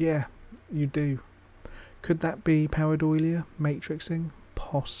sort of, yeah, you do. Could that be pareidolia, matrixing?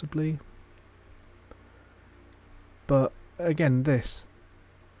 Possibly. But again,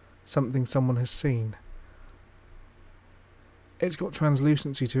 something someone has seen. It's got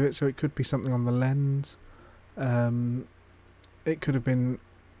translucency to it, so it could be something on the lens. It could have been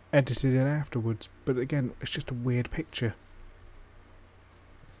edited in afterwards, but again, it's just a weird picture.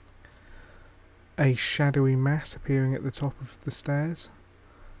 A shadowy mass appearing at the top of the stairs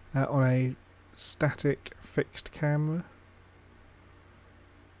on a static fixed camera.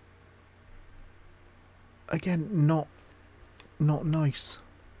 Again, not nice.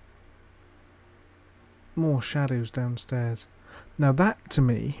 More shadows downstairs. Now that, to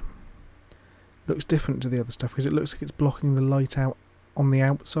me, looks different to the other stuff, because it looks like it's blocking the light out on the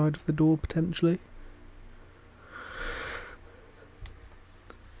outside of the door, potentially.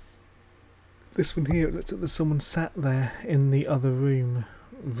 This one here, it looks like there's someone sat there in the other room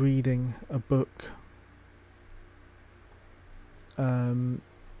reading a book. I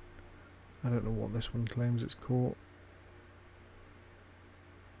don't know what this one claims it's called.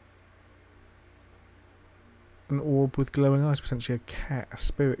 an orb with glowing eyes, potentially a cat, a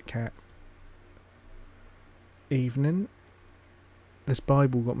spirit cat. Evening. This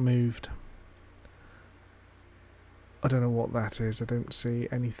Bible got moved. I don't know what that is. I don't see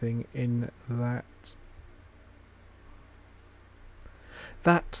anything in that.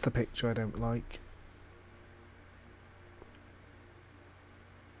 That's the picture I don't like.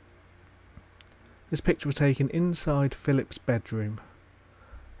 This picture was taken inside Philip's bedroom.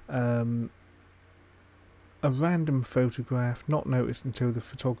 A random photograph, not noticed until the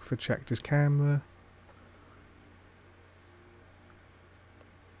photographer checked his camera.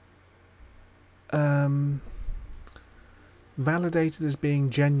 Validated as being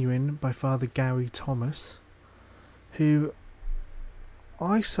genuine by Father Gary Thomas, whose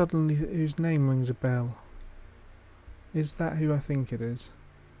name rings a bell. Is that who I think it is?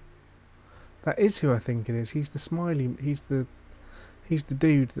 That is who I think it is. He's the smiley. He's the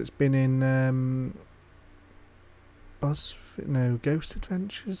dude that's been in Ghost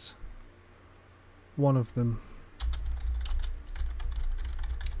Adventures. One of them.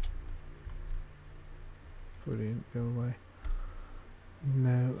 Brilliant. Go away.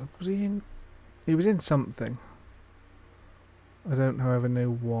 No, was he in? He was in something. I don't, however, know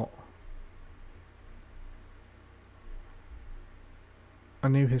what. I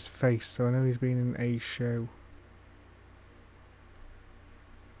knew his face, so I know he's been in a show.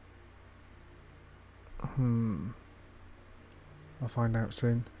 I'll find out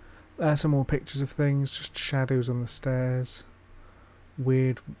soon. Some more pictures of things, just shadows on the stairs.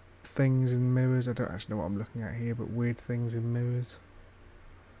 Weird things in mirrors. I don't actually know what I'm looking at here, but weird things in mirrors.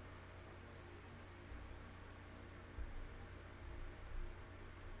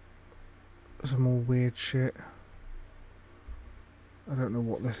 Some more weird shit. I don't know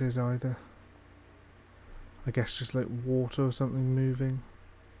what this is either. I guess just like water or something moving.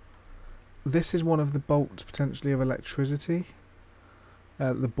 This is one of the bolts potentially of electricity.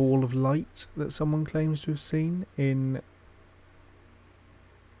 The ball of light that someone claims to have seen in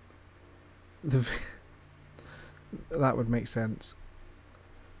the that would make sense.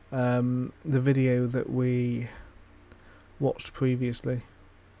 The video that we watched previously.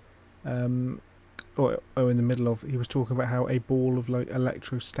 In the middle of, he was talking about how a ball of like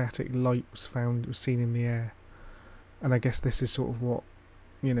electrostatic light was seen in the air, and I guess this is sort of what,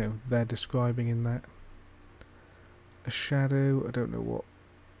 you know, they're describing in that. A shadow. I don't know what.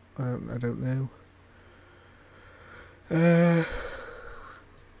 I don't know.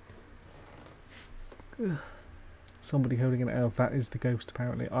 Somebody holding an elf. That is the ghost,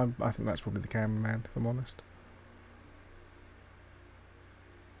 apparently. I think that's probably the cameraman, if I'm honest.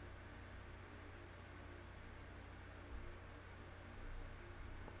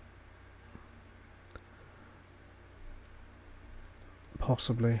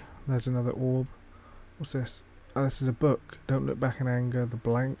 Possibly. There's another orb. What's this? Oh, this is a book. Don't Look Back in Anger. The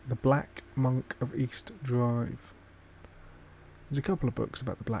Black Monk of East Drive. There's a couple of books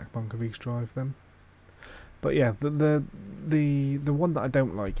about the Black Monk of East Drive then. But yeah, the one that I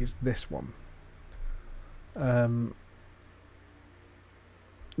don't like is this one.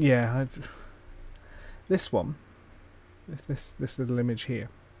 Yeah, this one. This little image here.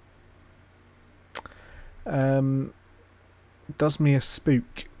 Does me a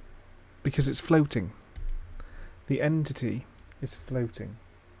spook because it's floating. The entity is floating.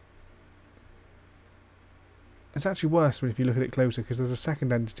 It's actually worse if you look at it closer, because there's a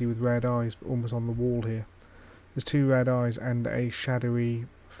second entity with red eyes almost on the wall here. There's two red eyes and a shadowy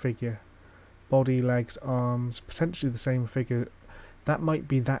figure. Body, legs, arms, potentially the same figure. That might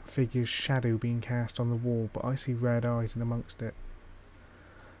be that figure's shadow being cast on the wall, but I see red eyes in amongst it.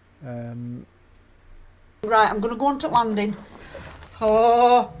 Right, I'm going to go on to landing.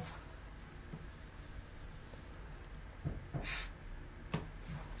 Oh.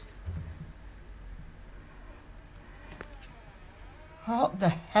 What the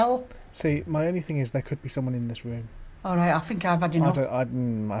hell? See, my only thing is there could be someone in this room. Alright, I think I've had enough. I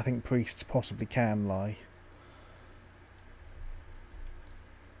think priests possibly can lie.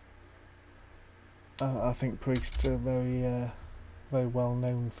 I think priests are very well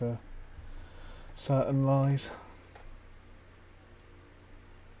known for certain lies.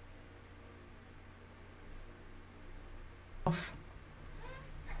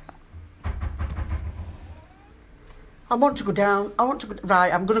 I want to go down. I want to go.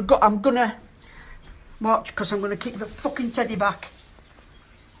 Right, I'm gonna watch, because I'm gonna kick the fucking teddy back.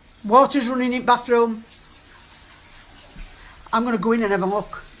 Water's running in bathroom. I'm gonna go in and have a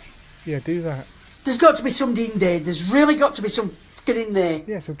look. Yeah, do that. There's got to be somebody in there. There's really got to be some fucking in there.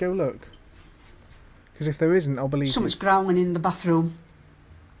 Yeah, so go look. Because if there isn't, I'll believe Something's growling in the bathroom.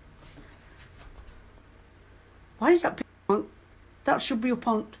 Why is that picture on? That should be up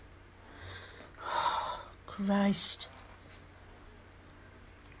on... Christ.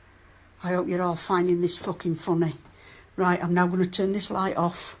 I hope you're all finding this fucking funny. Right, I'm now going to turn this light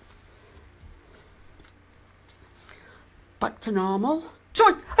off. Back to normal.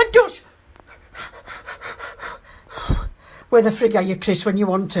 Sorry, and dust! Where the frig are you, Chris, when you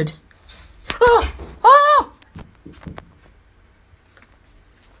wanted? Oh! Oh!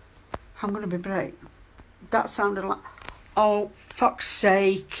 I'm going to be brave. That sounded like... Oh, fuck's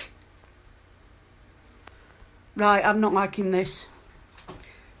sake. Right, I'm not liking this.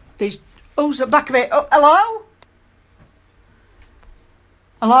 These... Who's the back of it? Oh, hello?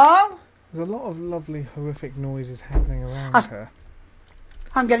 Hello? There's a lot of lovely, horrific noises happening around her.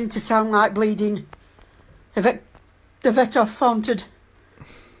 I'm getting to sound like bleeding. The vet off haunted.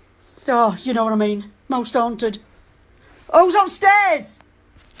 Oh, you know what I mean. Most haunted. Who's on stairs?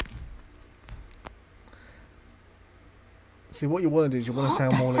 See, what you want to do is you want to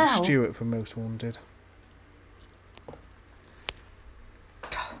sound more like Stuart from Most Haunted.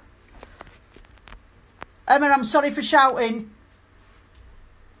 Emma, I'm sorry for shouting.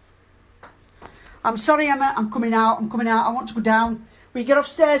 I'm sorry, Emma. I'm coming out. I want to go down. Will you get off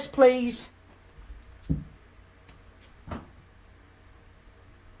stairs, please?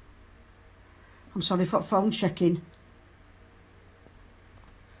 I'm sorry for phone checking.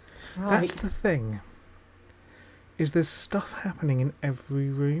 Right. That's the thing. Is there's stuff happening in every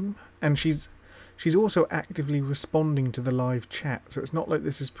room, and she's also actively responding to the live chat. So it's not like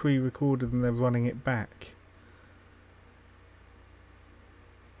this is pre-recorded and they're running it back.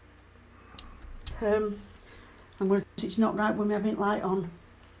 It's not right when we haven't light on.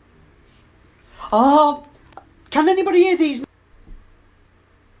 Oh, can anybody hear these?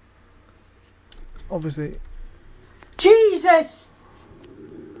 Obviously. Jesus!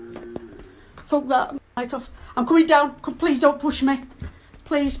 Fuck that. Light off. I'm coming down. Please don't push me.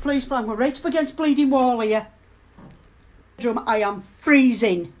 Please, please, please. I'm right up against bleeding wall here. I am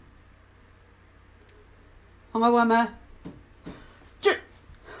freezing. Hello, Emma.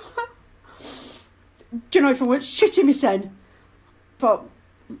 Do you know if I weren't shitting myself?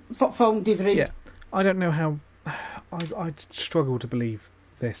 Phone dithering. Yeah, I don't know how. I struggle to believe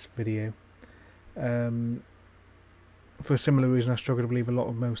this video. For a similar reason, I struggle to believe a lot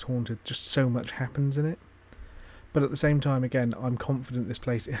of Most Haunted. Just so much happens in it. But at the same time, again, I'm confident this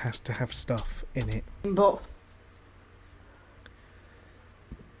place, it has to have stuff in it. But...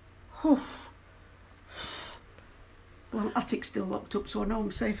 Well, attic's still locked up, so I know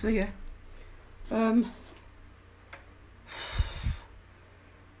I'm safe there.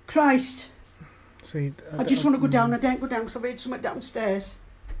 Christ. See, I just want to go down. I don't go down because I've heard something downstairs.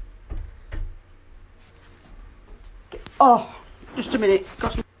 Oh, just a minute.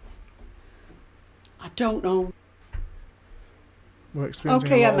 I don't know. We're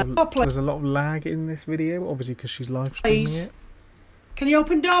experiencing there's a lot of lag in this video, obviously because she's live streaming it. Can you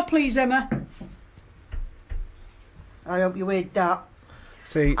open door, please, Emma? I hope you heard that.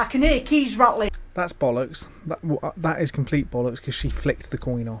 See, I can hear keys rattling. That's bollocks. That is complete bollocks because she flicked the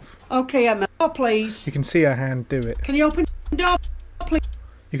coin off. Okay, Emma. Door, please. You can see her hand do it. Can you open door, please?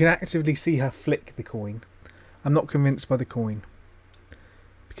 You can actively see her flick the coin. I'm not convinced by the coin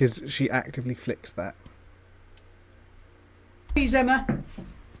because she actively flicks that. Please, Emma.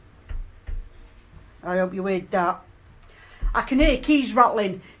 I hope you heard that. I can hear keys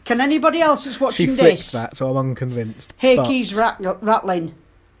rattling. Can anybody else who's watching this? She flicks that, so I'm unconvinced. Hear keys rattling.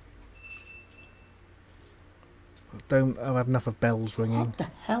 I've had enough of bells ringing. What the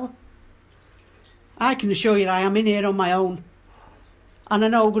hell? I can assure you I am in here on my own. And I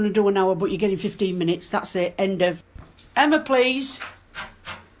know we're going to do an hour, but you're getting 15 minutes. That's it. End of. Emma, please.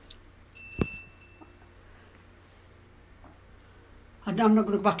 I'm not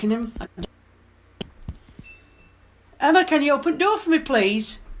going to go back in him. Emma, can you open the door for me,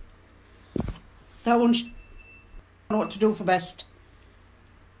 please? That one's... I don't know what to do for best.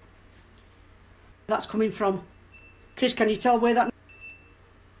 That's coming from. Chris, can you tell where that...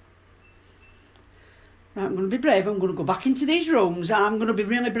 Right, I'm going to be brave. I'm going to go back into these rooms and I'm going to be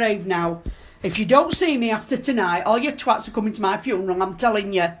really brave now. If you don't see me after tonight, all your twats are coming to my funeral, I'm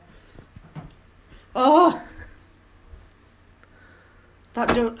telling you. Oh!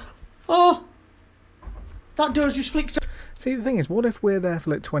 That door... Oh! That door's just flicked up. See, the thing is, what if we're there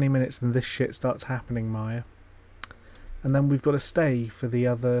for like 20 minutes and this shit starts happening, Maya? And then we've got to stay for the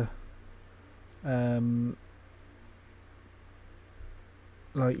other...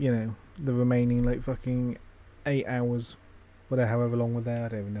 like, you know, the remaining, like, fucking 8 hours. Whatever, however long we're there. I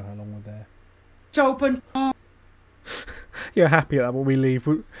don't even know how long we're there. It's open. Oh. You're happy at that when we leave.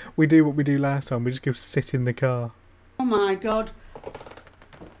 We do what we do last time. We just go sit in the car. Oh my God.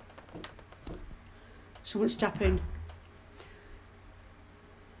 Someone's tapping.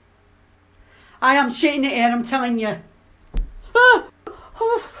 I am shitting it here, I'm telling you. Ah!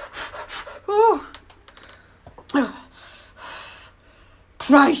 Oh. Oh.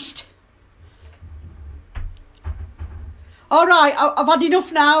 Christ. Alright, I've had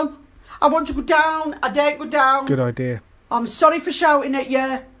enough now. I want to go down. I daren't go down. Good idea. I'm sorry for shouting at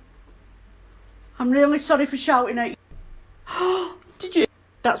you. I'm really sorry for shouting at you. Did you?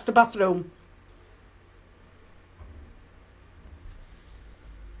 That's the bathroom.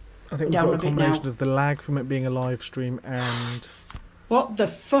 I think we've Down got a a bit combination now. of the lag from it being a live stream and What the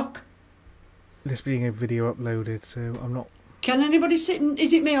fuck? this being a video uploaded, so I'm not... Can anybody sit in?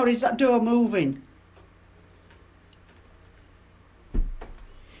 Is it me or is that door moving?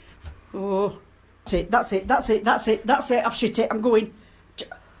 Oh, that's it, that's it, that's it, that's it, that's it. I've shit it, I'm going.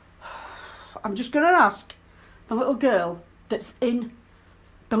 I'm just going to ask the little girl that's in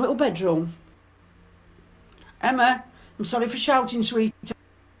the little bedroom. Emma, I'm sorry for shouting, sweetie.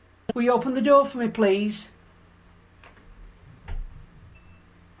 Will you open the door for me, please?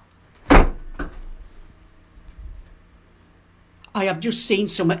 I have just seen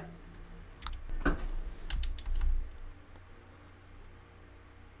something.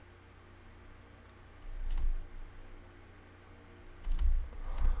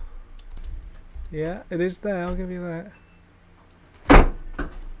 Yeah, it is there, I'll give you that.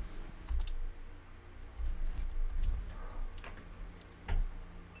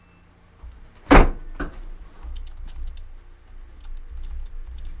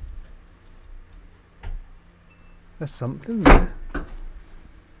 There's something there.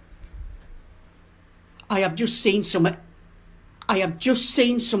 I have just seen something. I have just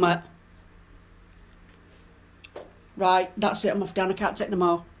seen something. Right, that's it. I'm off down. I can't take no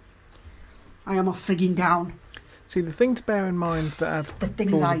more. I am off frigging down. See, the thing to bear in mind that adds The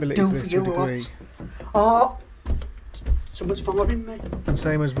things I plausibility do to for this to you a degree, lot. Oh, someone's following me. and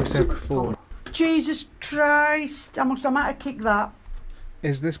same as we said Someone's before, following- Jesus Christ! I might have kicked that.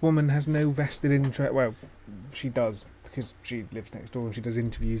 is this woman has no vested interest. Well, she does, because she lives next door and she does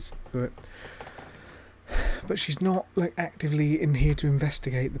interviews for it. But she's not, like, actively in here to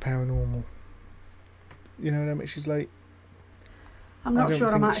investigate the paranormal. You know what I mean? She's like, I'm not I don't sure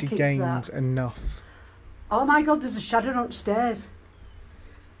I think might she have kicked gains that. enough. Oh my God! There's a shadow upstairs.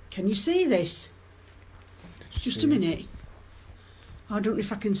 Can you see this? Did you Just see a it? minute. I don't know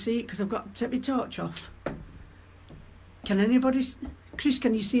if I can see it because I've got to take my torch off. Can anybody... Chris,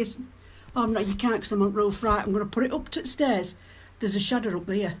 can you see us? Oh, no, you can't because I'm on roof. Right, I'm going to put it up to the stairs. There's a shadow up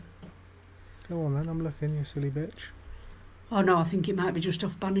there. Go on then, I'm looking, you silly bitch. Oh, no, I think it might be just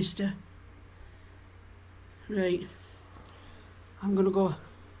off banister. Right. I'm going to go...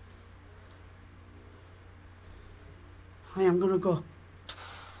 I am going to go...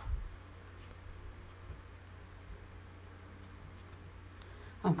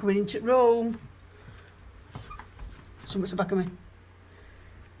 I'm coming into the room. Someone's at the back of me.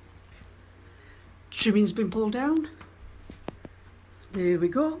 Trimming's been pulled down. There we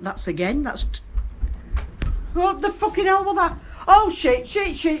go. That's again. That's... What the fucking hell was that? Oh, shit,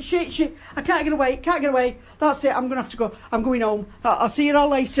 shit, shit, shit, shit. I can't get away, can't get away. That's it, I'm going to have to go. I'm going home. I'll see you all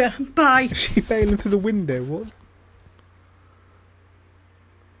later. Bye. Is she bailing through the window? What?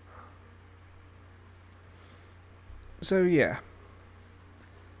 So, yeah.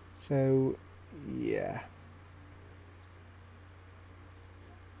 So, yeah.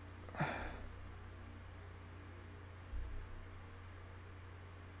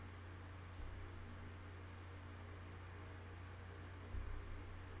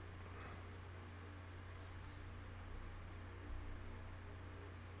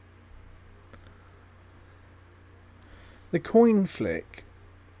 The coin flick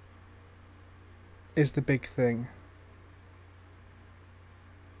is the big thing.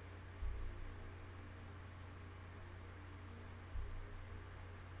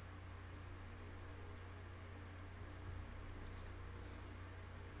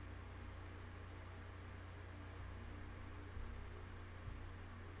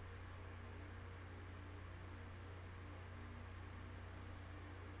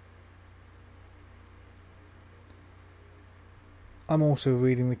 I'm also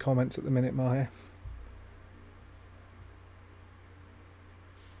reading the comments at the minute, Maya.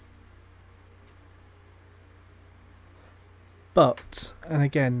 But, and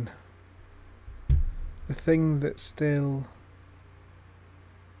again, the thing that still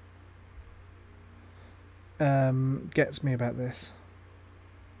gets me about this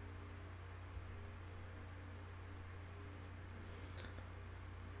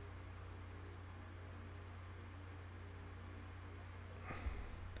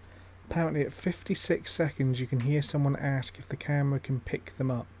Apparently at 56 seconds you can hear someone ask if the camera can pick them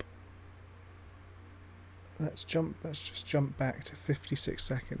up. Let's just jump back to 56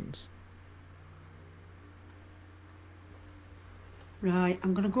 seconds. Right,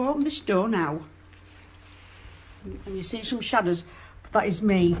 I'm going to go open this door now. And you see some shadows, but that is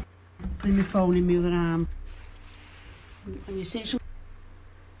me putting my phone in my other arm. And you see some...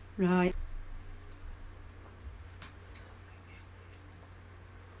 Right.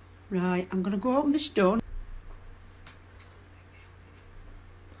 Right, I'm going to go open this door.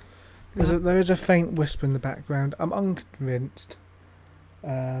 There is a faint whisper in the background. I'm unconvinced.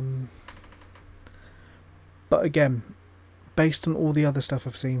 But again, based on all the other stuff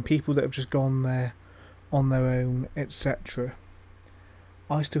I've seen, people that have just gone there on their own, etc.,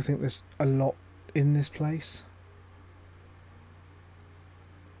 I still think there's a lot in this place.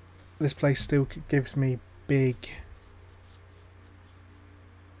 This place still gives me big...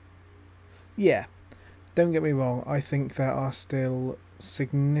 Yeah, don't get me wrong, I think there are still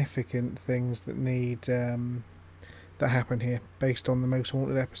significant things that need that happen here based on the most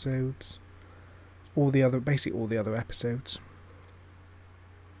haunted episodes, basically all the other episodes.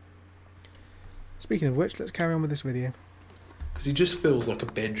 Speaking of which, let's carry on with this video, because it just feels like a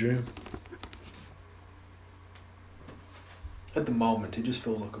bedroom. At the moment it just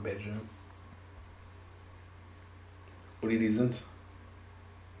feels like a bedroom, but it isn't.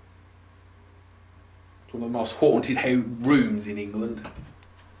 It's one of the most haunted rooms in England.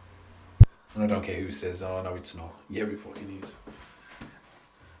 And I don't care who says, oh no it's not. Yeah, it fucking is.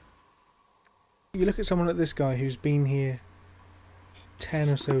 you look at someone like this guy who's been here 10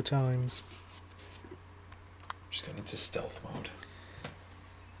 or so times. Just going into stealth mode.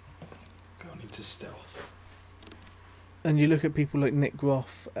 Going into stealth. And you look at people like Nick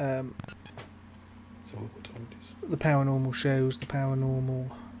Groff, So what time it is? the paranormal shows, the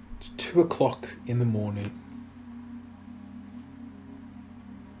paranormal... It's 2 o'clock in the morning.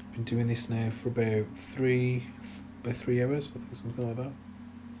 I've been doing this now for about 3 hours, I think, something like that.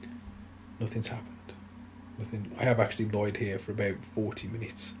 Nothing's happened. Nothing. I have actually lied here for about 40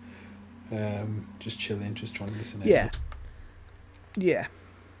 minutes. Just chilling, just trying to listen. Yeah. Yeah.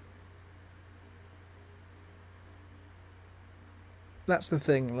 That's the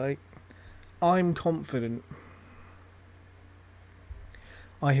thing, like, I'm confident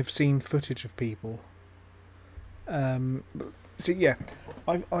I have seen footage of people. So yeah,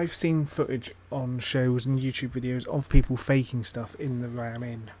 I've seen footage on shows and YouTube videos of people faking stuff in the Ram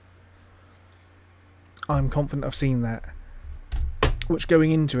Inn. I'm confident I've seen that. Which,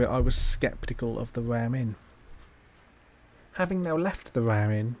 going into it, I was sceptical of the Ram Inn. Having now left the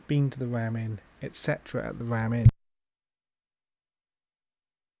Ram Inn, been to the Ram Inn, etc. at the Ram Inn,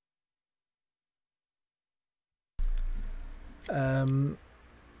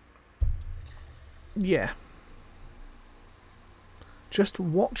 yeah. Just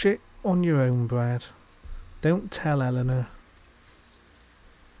watch it on your own, Brad. Don't tell Eleanor.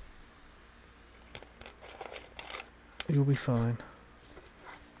 You'll be fine.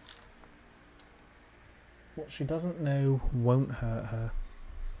 What she doesn't know won't hurt her.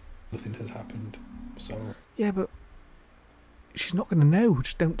 Nothing has happened, so... Yeah, but she's not going to know.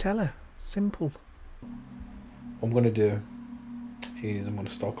 Just don't tell her. Simple. What I'm going to do is I'm going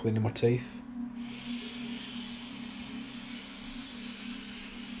to start cleaning my teeth.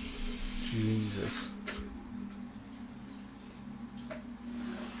 Jesus.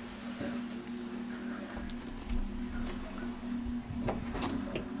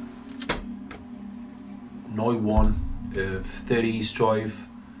 Night 1 of 30 East Drive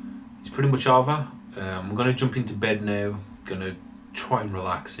is pretty much over. I'm going to jump into bed now. Going to try and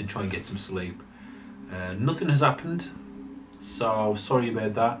relax and try and get some sleep. Nothing has happened, so sorry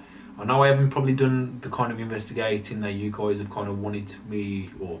about that. I know I haven't probably done the kind of investigating that you guys have kind of wanted me,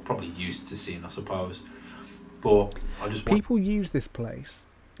 or probably used to seeing, I suppose. But I just want... People use this place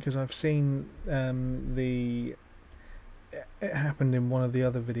because I've seen it happened in one of the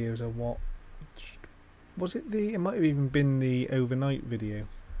other videos I watched. Was it it might have even been the overnight video.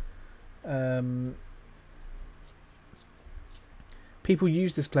 People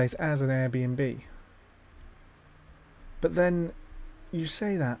use this place as an Airbnb. But then you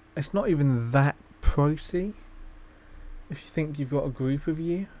say that it's not even that pricey if you think you've got a group of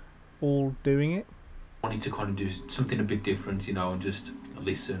you all doing it. I wanted to kind of do something a bit different, you know, and just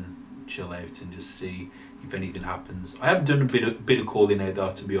listen, chill out, and just see if anything happens. I have done a bit of calling out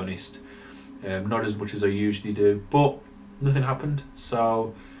though, to be honest. Not as much as I usually do, but nothing happened.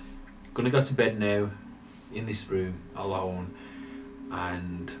 So I'm gonna go to bed now in this room alone,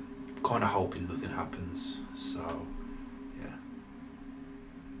 and kind of hoping nothing happens. So yeah.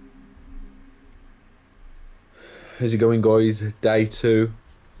 how's it going, guys? Day 2,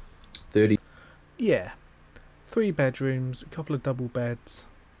 30 Yeah. 3 bedrooms, a couple of double beds.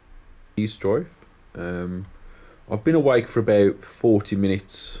 East Drive. I've been awake for about 40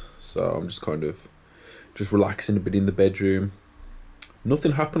 minutes, so I'm just kind of just relaxing a bit in the bedroom.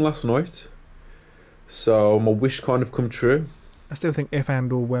 Nothing happened last night, so my wish kind of come true. I still think if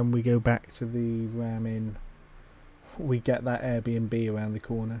and or when we go back to the Ram Inn, we get that Airbnb around the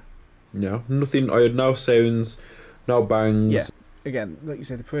corner. No, nothing. I had no sounds, no bangs, Yeah. Again, like you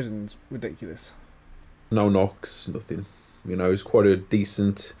say, the prison's ridiculous. no knocks, nothing. You know, it's quite a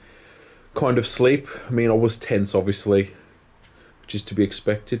decent kind of sleep. I mean, I was tense, obviously, which is to be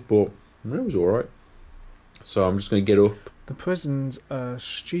expected, but it was alright. So I'm just going to get up. The prisons are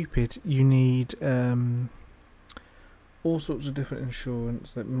stupid. You need all sorts of different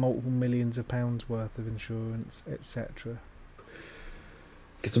insurance, like multiple millions of pounds worth of insurance, etc.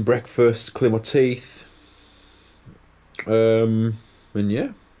 Get some breakfast, clear my teeth. And yeah,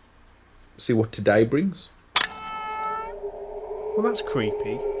 see what today brings. Well, that's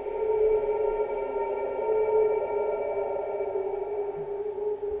creepy.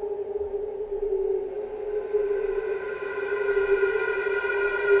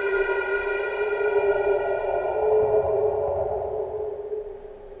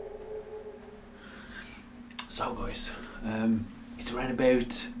 So guys, it's around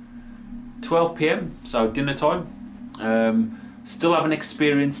about 12 p.m, so dinner time. Still haven't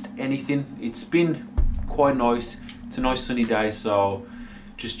experienced anything. It's been quite nice. It's a nice sunny day, so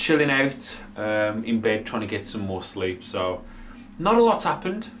just chilling out in bed, trying to get some more sleep. So not a lot's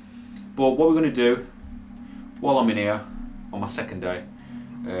happened, but what we're going to do while I'm in here on my second day,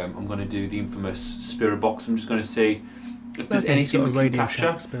 I'm going to do the infamous spirit box. I'm just going to see if there's anything we can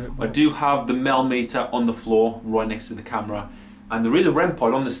capture. I do have the Mel meter on the floor right next to the camera, and there is a REM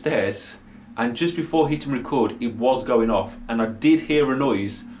pod on the stairs, and just before hitting record it was going off, and I did hear a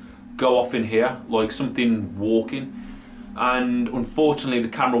noise go off in here, like something walking, and unfortunately the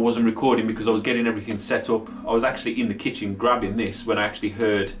camera wasn't recording because I was getting everything set up. I was actually in the kitchen grabbing this when I actually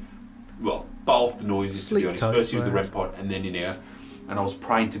heard, well, both the noises, to be honest. First it was the REM pod and then in here, and I was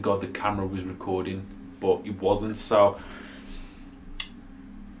praying to God the camera was recording, but it wasn't, so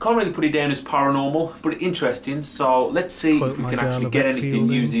can't really put it down as paranormal, but interesting. So let's see if we can actually get anything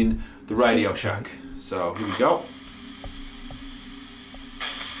using the Radio Shack. So here we go.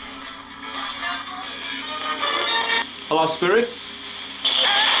 Hello, spirits.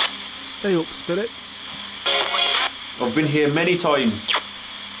 Hey up, spirits. I've been here many times.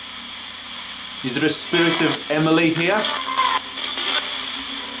 Is there a spirit of Emily here?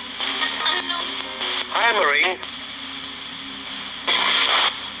 Hi, Maureen.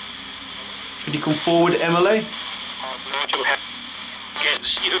 Could you come forward, Emily? Not you have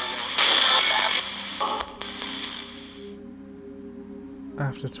against you.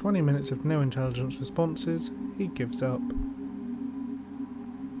 After 20 minutes of no intelligence responses, he gives up.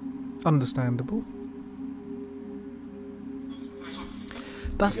 Understandable.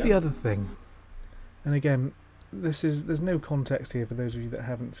 That's the other thing. And again, there's no context here for those of you that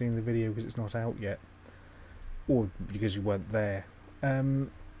haven't seen the video because it's not out yet, or because you weren't there.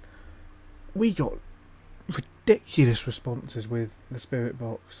 We got ridiculous responses with the spirit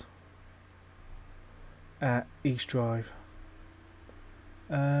box at East Drive.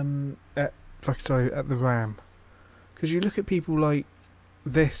 At the Ram, because you look at people like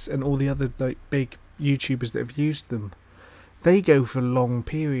this and all the other like big YouTubers that have used them, they go for long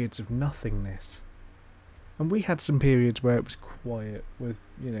periods of nothingness, and we had some periods where it was quiet with,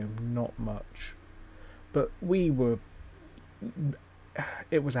 you know, not much, but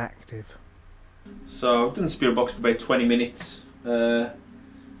it was active. So I've done the spirit box for about 20 minutes.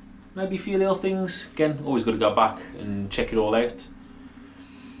 Maybe a few little things. Again, always got to go back and check it all out.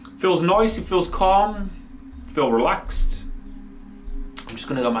 Feels nice, it feels calm, feel relaxed. I'm just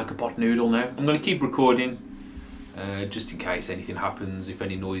going to go make a pot noodle now. I'm going to keep recording, just in case anything happens, if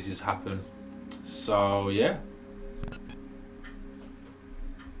any noises happen. So yeah.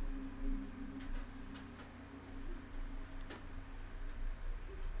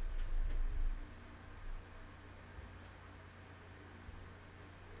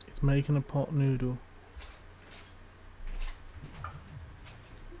 It's making a pot noodle.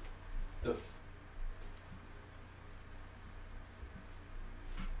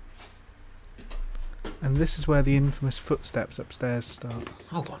 And this is where the infamous footsteps upstairs start.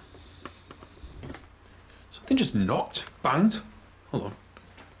 Hold on. Something just knocked, banged. Hold on.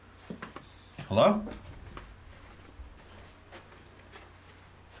 Hello?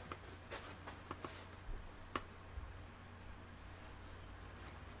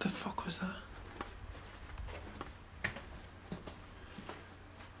 The fuck was that?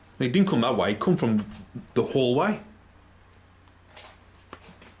 He didn't come that way. He come from the hallway.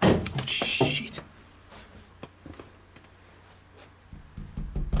 Oh, shit.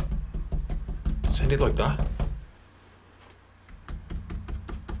 It sounded like that.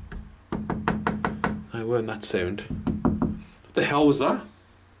 No, it weren't that sound. What the hell was that?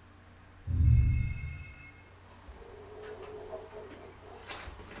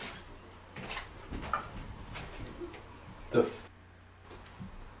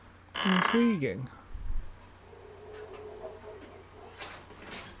 Intriguing.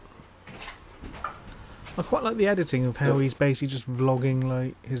 I quite like the editing of how he's basically just vlogging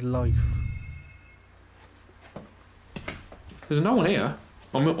like his life. There's no one here.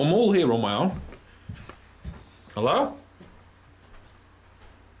 I'm all here on my own. Hello?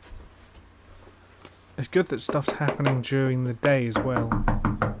 It's good that stuff's happening during the day as well.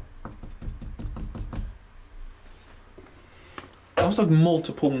 That was like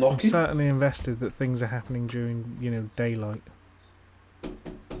multiple I'm knocking. certainly invested that things are happening during, you know, daylight.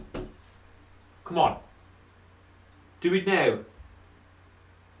 Come on. Do it now.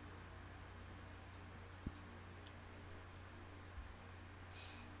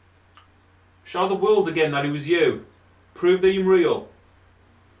 Show the world again that it was you. Prove that you're real.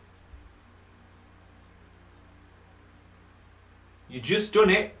 You just done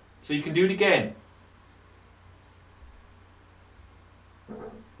it, so you can do it again.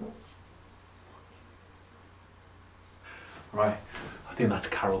 Right, I think that's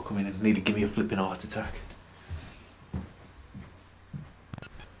Carol coming in. Need to give me a flipping heart attack.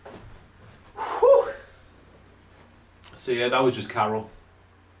 Whew. So yeah, that was just Carol.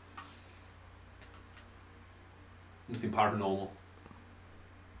 Nothing paranormal.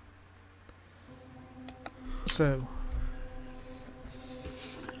 So,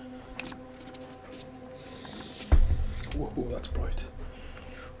 Whoa, that's bright.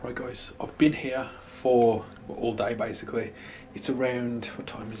 Right guys, I've been here for all day basically. It's around, what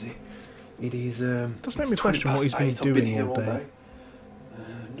time is it? It is does make it's me 20 question what he's past been 8. I've been doing here all day.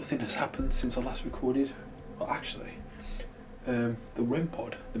 Nothing has happened since I last recorded. Well actually, the REM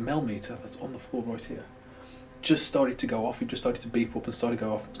pod, the Mel meter that's on the floor right here, just started to go off. It just started to beep up and started to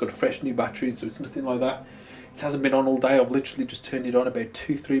go off. It's got a fresh new battery, so it's nothing like that. It hasn't been on all day. I've literally just turned it on about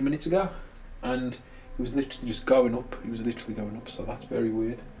 2-3 minutes ago, and it was literally just going up. It was literally going up, so that's very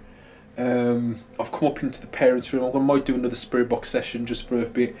weird. I've come up into the parents' room. I might do another spirit box session just for a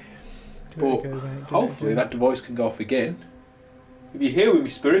bit, but hopefully that device can go off again. If you're here with me,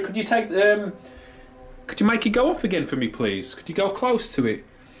 spirit, could you take could you make it go off again for me, please? Could you go close to it?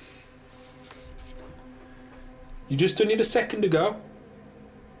 You just done it a second ago.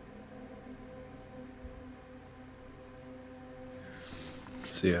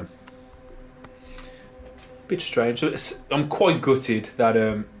 So yeah, bit strange. I'm quite gutted that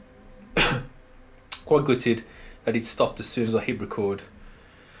it stopped as soon as I hit record.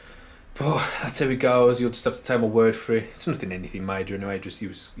 But that's how it goes. You'll just have to take my word for it. It's anything major anyway. Just he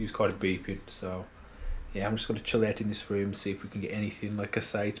was kind of beeping. So yeah, I'm just going to chill out in this room, see if we can get anything. Like I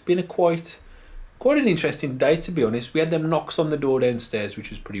say, it's been a quite an interesting day, to be honest. We had them knocks on the door downstairs, which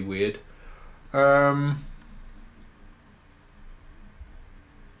was pretty weird. There's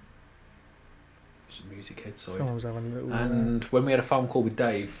music outside. Someone's having a little. And when we had a phone call with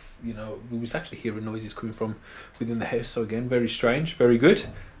Dave, you know, we was actually hearing noises coming from within the house. So again, very strange, very good.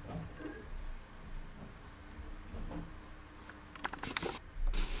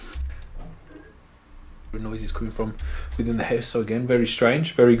 Noises coming from within the house. So again, very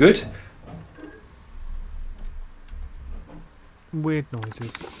strange, very good. Weird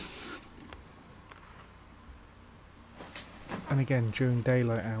noises. And again, during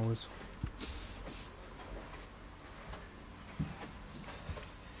daylight hours.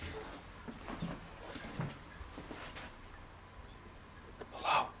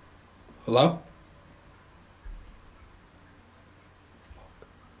 Hello? Hello?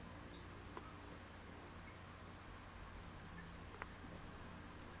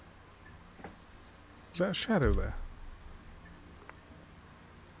 Is that a shadow there?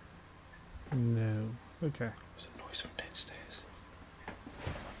 No. Okay. There's a noise from downstairs.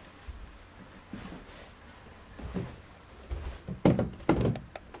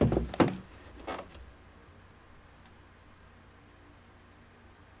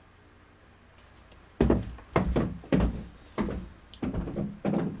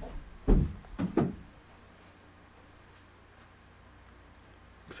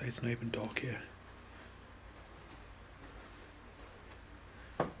 So it's not even dark here.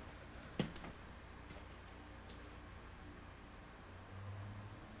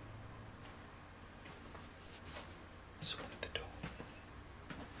 Someone at the door.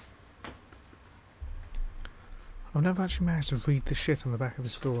 I've never actually managed to read the shit on the back of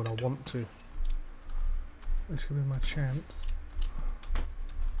this door, and I want to. This could be my chance.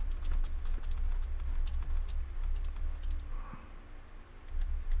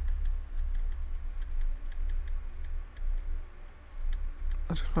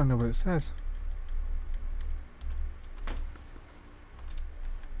 I just want to know what it says.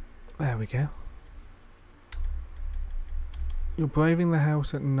 There we go. You're braving the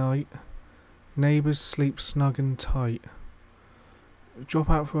house at night. Neighbours sleep snug and tight. Drop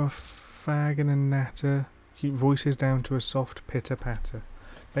out for a fag and a natter. Keep voices down to a soft pitter patter.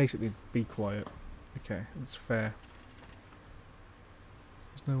 Basically, be quiet. Okay, that's fair.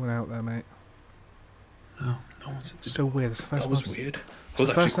 There's no one out there, mate. No one's. It's so weird. That's the first That time was weird. That It's was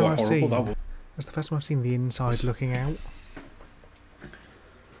the actually first time quite I've horrible. seen. That was. That's the first time I've seen the inside looking out.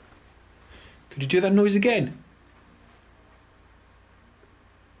 Could you do that noise again?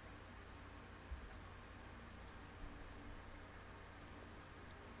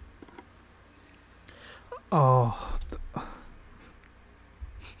 Oh.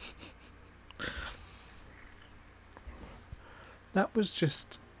 That was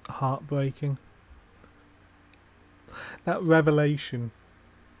just heartbreaking. That revelation.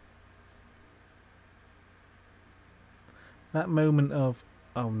 That moment of,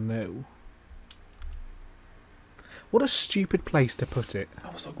 oh no. What a stupid place to put it.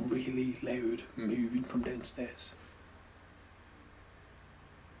 That was like really loud, moving from downstairs.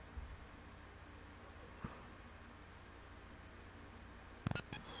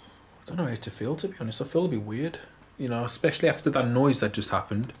 I don't know how to feel, to be honest. I feel a bit weird, you know, especially after that noise that just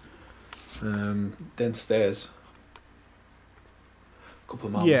happened downstairs a couple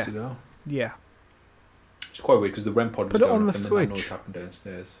of moments ago. Yeah. It's quite weird because the REM pod was Put it going on off the and then fridge. that noise happened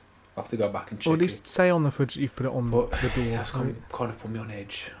downstairs. I'll have to go back and check Or at least say on the fridge that you've put it on But the door. that's right? kind of put me on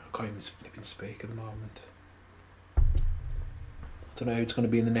edge. I can't even flipping speak at the moment. I don't know how it's going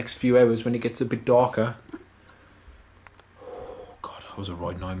to be in the next few hours when it gets a bit darker. Oh, God, I was a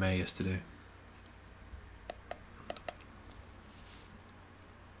right nightmare yesterday.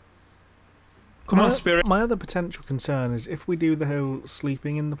 Come on, Spirit. My other potential concern is if we do the whole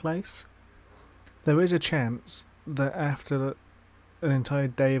sleeping in the place, there is a chance that after an entire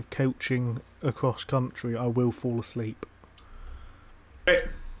day of coaching across country, I will fall asleep.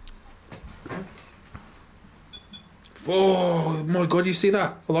 Oh my God, you see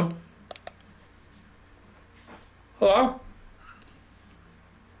that? Hold on. Hello?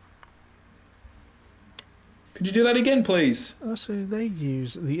 Could you do that again, please? So they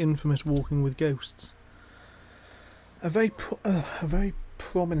use the infamous walking with ghosts. A very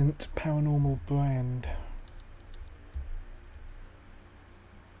prominent paranormal brand.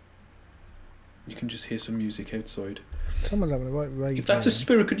 You can just hear some music outside. Someone's having a right rave. If that's a now.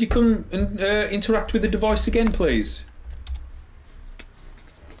 spirit, could you come and interact with the device again, please?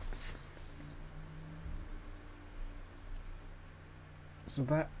 So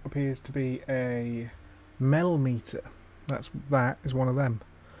that appears to be a Mel meter. That is one of them.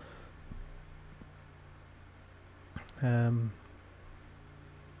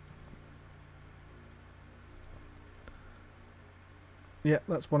 Yeah,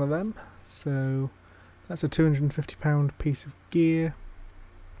 that's one of them. So that's a £250 piece of gear.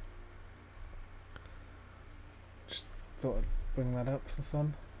 Just thought I'd bring that up for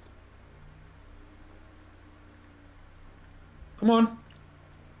fun. Come on.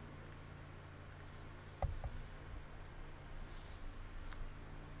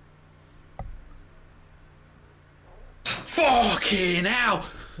 Fucking hell!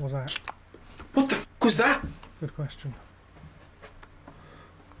 What was that? What the f*** was that? Good question.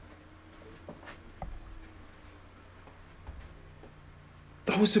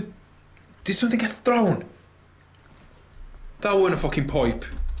 That was a... Did something get thrown? That wasn't a fucking pipe.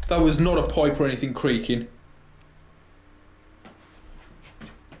 That was not a pipe or anything creaking.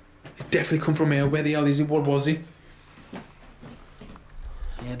 It definitely come from here. Where the hell is he? What was he?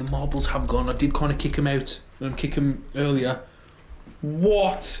 Yeah, the marbles have gone. I did kind of kick him out and kick him earlier.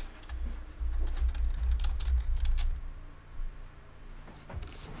 What?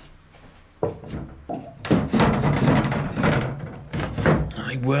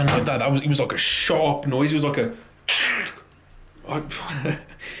 He weren't like that. It was like a sharp noise. It was like a...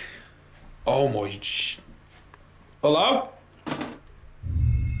 Oh my... Hello?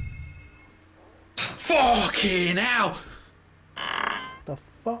 Fucking hell! The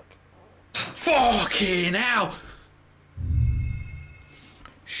fuck? Fucking hell!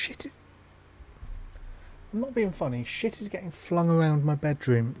 Shit. I'm not being funny. Shit is getting flung around my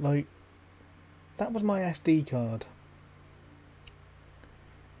bedroom. Like, that was my SD card.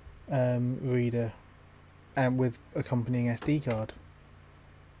 Reader. and with accompanying SD card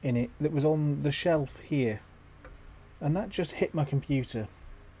in it that was on the shelf here, and that just hit my computer,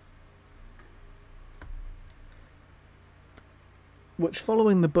 which,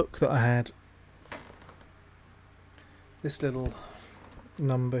 following the book that I had, this little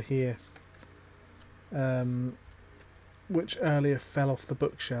number here, which earlier fell off the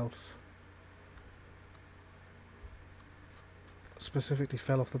bookshelf, specifically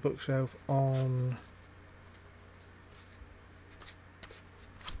fell off the bookshelf on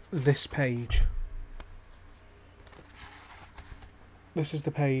this page. This is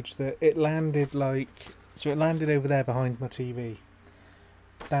the page that it landed like, so it landed over there behind my TV,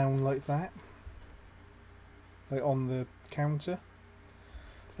 down like that, like on the counter,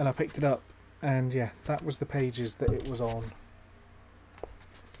 and I picked it up, and yeah, that was the pages that it was on.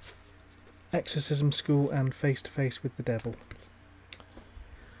 Exorcism School and Face to Face with the Devil,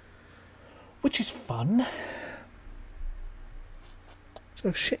 which is fun. So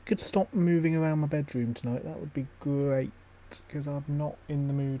if shit could stop moving around my bedroom tonight, that would be great, because I'm not in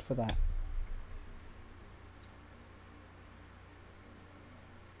the mood for that.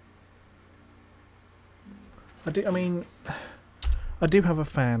 I do have a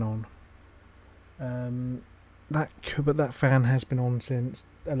fan on. But that fan has been on since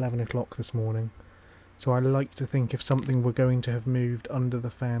 11 o'clock this morning. So I like to think if something were going to have moved under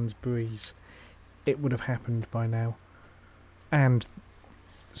the fan's breeze, it would have happened by now. And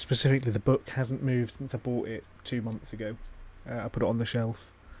specifically, the book hasn't moved since I bought it 2 months ago. I put it on the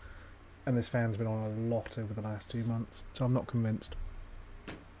shelf, and this fan's been on a lot over the last 2 months, so I'm not convinced.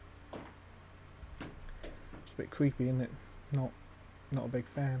 It's a bit creepy, isn't it? Not a big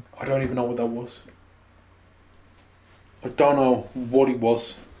fan. I don't even know what that was. I don't know what it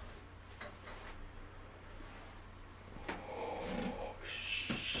was. Oh,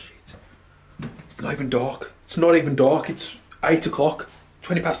 shit. It's not even dark. It's not even dark. It's 8 o'clock.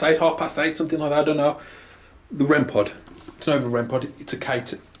 20 past 8, half past 8, something like that. I don't know. The REM pod. It's not even a REM pod. It's a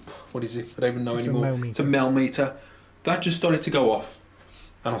Kate. What is it? I don't even know anymore. It's a Mel meter. That just started to go off.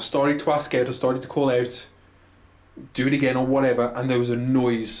 And I started to ask out. I started to call out. Do it again or whatever. And there was a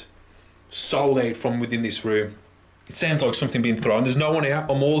noise so loud from within this room. It sounds like something being thrown. There's no one here.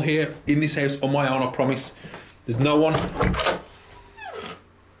 I'm all here in this house on my own, I promise. There's no one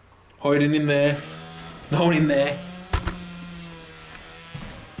hiding in there. No one in there.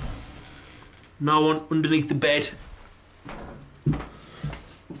 No one underneath the bed.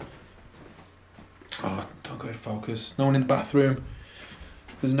 Oh, don't go to focus. No one in the bathroom.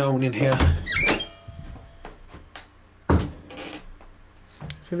 There's no one in here.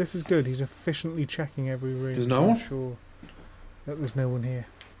 See, this is good. He's efficiently checking every room. There's no one? Sure that there's no one here.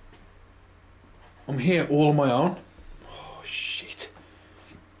 I'm here all on my own. Oh, shit.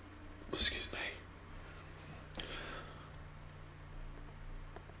 Excuse me.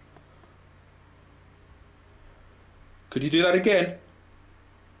 Could you do that again?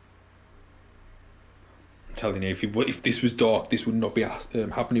 I'm telling you, if this was dark, this would not be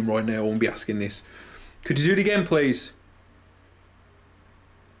happening right now. I wouldn't be asking this. Could you do it again, please?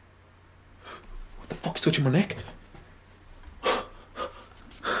 What the fuck's touching my neck?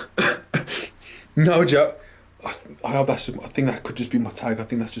 No, Joe. I think that could just be my tag. I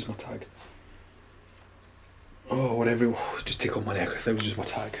think that's just my tag. Oh, whatever. Oh, just tickled my neck. I thought it was just my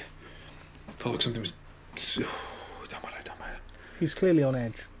tag. Felt like something was. Don't matter. He's clearly on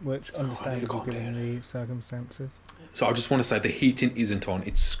edge, which understandable given the circumstances. So I just want to say the heating isn't on.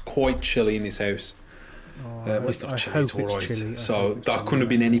 It's quite chilly in this house. Oh, it's not chilly. It's alright. Chilly. So that couldn't have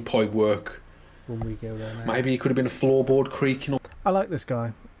been any pipe work. When we go there now. Maybe it could have been a floorboard creaking. I like this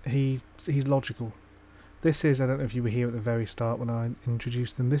guy. He's logical. This is, I don't know if you were here at the very start when I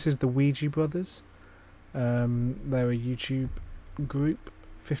introduced them. This is the Ouija Brothers. They're a YouTube group,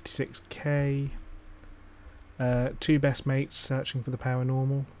 56k. Two best mates searching for the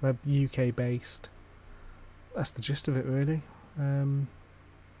paranormal. They're UK based. That's the gist of it, really.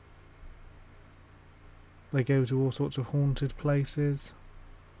 They go to all sorts of haunted places,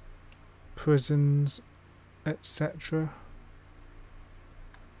 prisons, etc.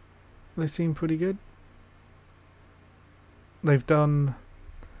 They seem pretty good. They've done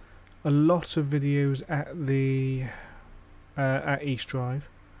a lot of videos at the at East Drive,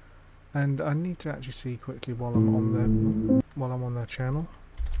 and I need to actually see quickly while I'm on their channel.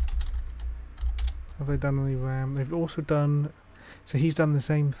 Have they done any Ram? They've also done. So he's done the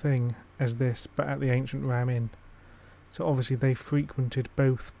same thing as this, but at the Ancient Ram Inn. So obviously they frequented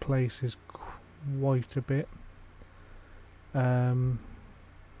both places quite a bit.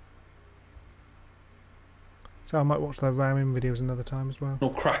 So I might watch their Ram Inn videos another time as well. No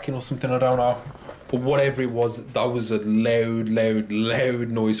cracking or something, I don't know. But whatever it was, that was a loud, loud, loud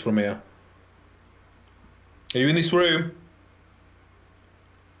noise from here. Are you in this room?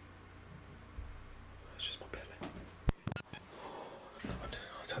 It's just my belly. God,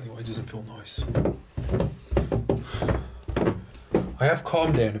 I'll tell you why it doesn't feel nice. I have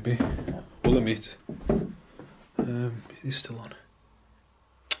calmed down a bit, I'll admit. Is this still on?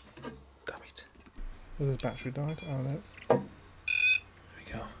 Damn it. Has his battery died? Oh no. There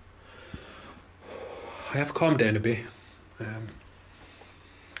we go. I have calmed down a bit.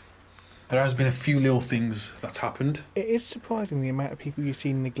 There has been a few little things that's happened. It is surprising the amount of people you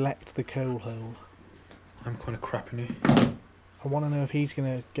see neglect the coal hole. I'm kind of crapping it. I want to know if he's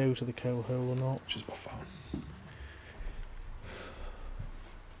going to go to the coal hole or not. Which is my phone.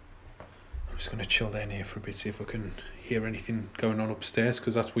 I'm just going to chill down here for a bit, see if I can hear anything going on upstairs,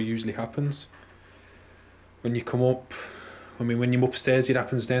 because that's what usually happens. When you come up, I mean, when you're upstairs, it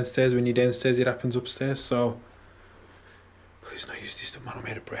happens downstairs. When you're downstairs, it happens upstairs. So, please not use this stuff, man. I'm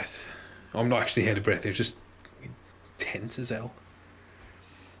out of breath. I'm not actually out of breath. It's just tense as hell.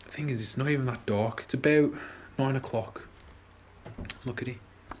 The thing is, it's not even that dark. It's about 9 o'clock. Look at it.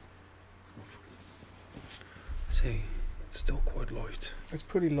 See, it's still quite light. It's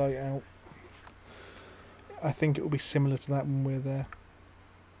pretty light out. I think it will be similar to that when we're there.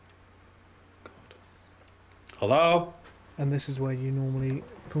 God. Hello? And this is where you normally,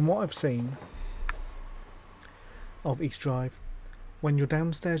 from what I've seen of East Drive, when you're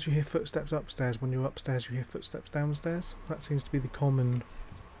downstairs you hear footsteps upstairs, when you're upstairs you hear footsteps downstairs. That seems to be the common...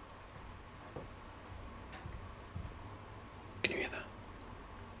 Can you hear that?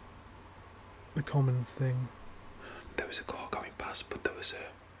 The common thing. There was a car going past, but there was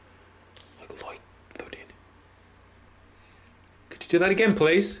a like light thudding. Could you do that again,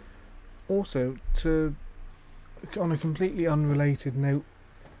 please? Also, on a completely unrelated note,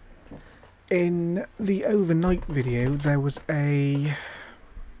 in the overnight video there was a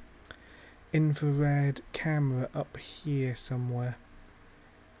infrared camera up here somewhere.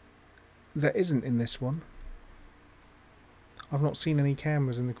 There isn't in this one. I've not seen any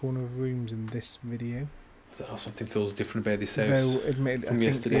cameras in the corner of rooms in this video. I don't know, something feels different about this house. Though, admitted, I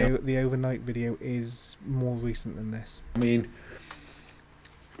think the overnight video is more recent than this. I mean,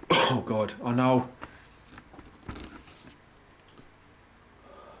 oh God, I know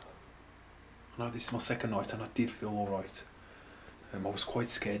this is my second night and I did feel alright. I was quite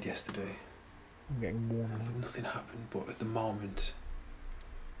scared yesterday. I'm getting warm now. Nothing happened, but at the moment,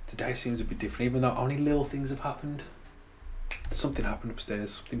 today seems a bit different. Even though only little things have happened. Something happened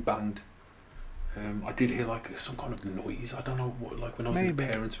upstairs, something banged. I did hear like some kind of noise. I don't know what, like when I was in the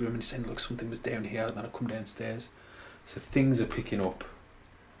parents' room and he said look something was down here, and then I come downstairs. So things are picking up.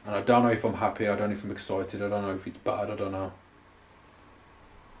 And I don't know if I'm happy, I don't know if I'm excited, I don't know if it's bad, I don't know.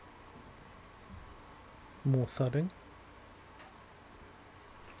 More thudding.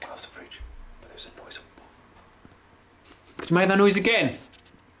 That was the fridge. But there was a noise up. Could you make that noise again?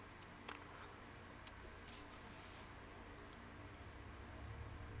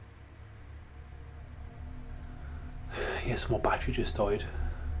 Yes, my battery just died.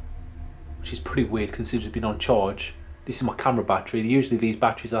 Which is pretty weird considering it's been on charge. This is my camera battery. Usually these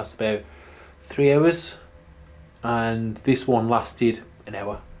batteries last about 3 hours. And this one lasted an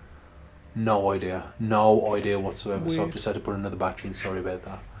hour. No idea whatsoever. Weird. So I've just had to put another battery in, sorry about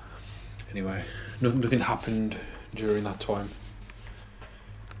that. Anyway, nothing happened during that time.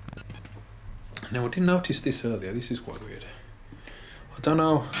 Now I didn't notice this earlier, this is quite weird. I don't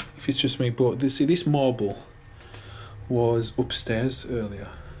know if it's just me, but this marble was upstairs earlier.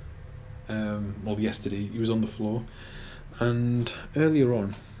 Well, yesterday, he was on the floor. And earlier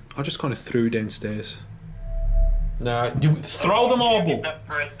on, I just kind of threw downstairs. Nah, you throw the marble!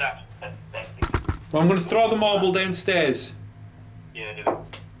 Well, I'm going to throw the marble downstairs. Yeah, do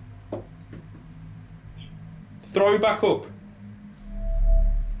it. Throw it back up.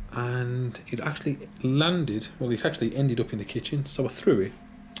 And it actually landed, well, it actually ended up in the kitchen, so I threw it.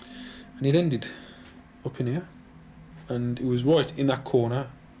 And it ended up in here. And it was right in that corner.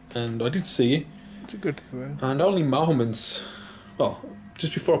 And I did see it. It's a good throw. And only moments, well,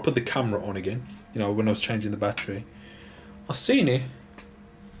 just before I put the camera on again, you know, when I was changing the battery, I seen it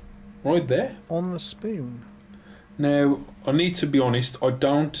right there. On the spoon. Now, I need to be honest, I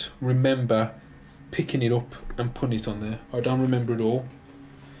don't remember picking it up and putting it on there. I don't remember at all.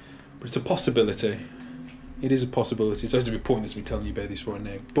 But it's a possibility. It is a possibility. It's to be pointless me telling you about this right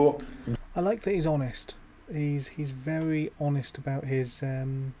now. But I like that he's honest. He's very honest about his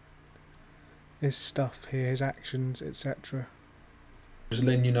stuff here, his actions, etc. just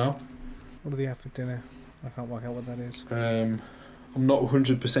letting you know. What do they have for dinner? I can't work out what that is. I'm not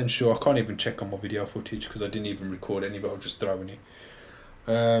 100% sure. I can't even check on my video footage because I didn't even record any, but I was just throwing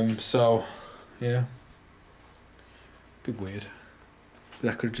it. So, yeah. Bit weird.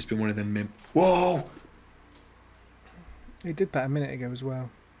 That could have just been one of them Whoa! He did that a minute ago as well.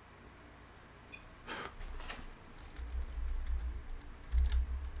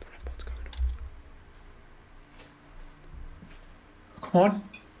 What's going on? Come on.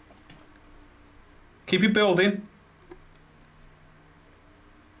 Keep it building.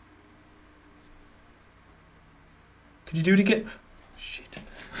 Could you do it again? Shit.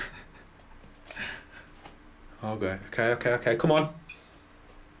 Okay. Come on.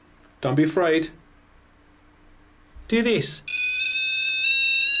 Don't be afraid. Do this.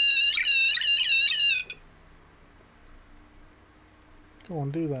 Go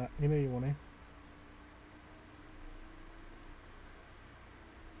on, do that. You know you want to.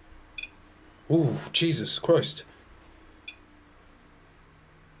 Oh, Jesus Christ.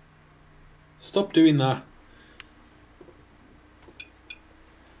 Stop doing that.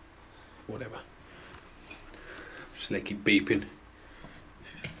 Whatever. Just let it keep beeping.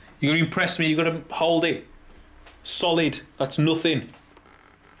 You gotta impress me, you gotta hold it. Solid. That's nothing.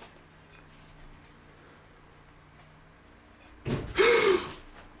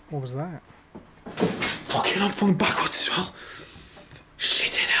 What was that? Fucking, I'm falling backwards as well.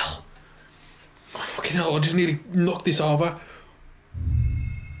 Shit in hell. Oh, fucking hell, I just nearly knocked this over.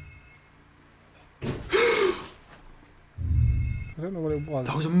 I don't know what it was.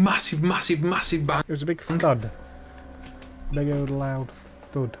 That was a massive bang. It was a big thud. Big old loud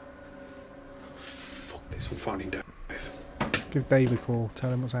thud. Fuck this, I'm finding Dave. Give Dave a call,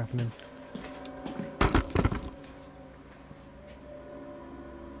 tell him what's happening.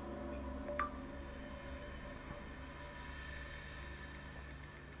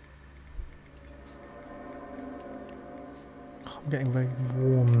 I'm getting very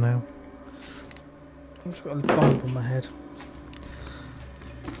warm now. I've just got a bump on my head.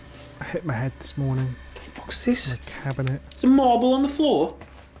 I hit my head this morning. The fuck's this? On a cabinet. There's a marble on the floor.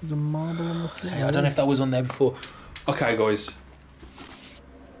 There's a marble on the floor. Okay, I don't know if that was on there before. Okay, guys.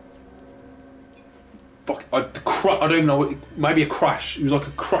 Fuck, I don't even know. Maybe a crash. It was like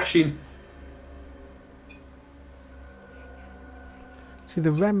a crashing. See,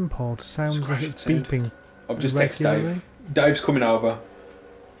 the REM pod sounds like it's beeping. I've just texted regularly. Dave. Dave's coming over.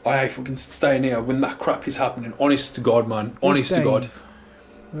 I fucking staying here when that crap is happening. Honest to God, man. Honest to God.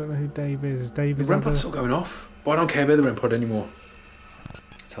 I don't know who Dave is. Dave The is REM pod's still going off. But I don't care about the REM pod anymore.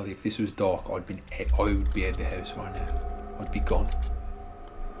 I tell you, if this was dark, I would be at the house right now. I'd be gone.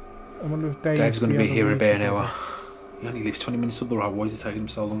 I wonder if Dave's going to be here in about an hour. He only lives 20 minutes up the road. Why is it taking him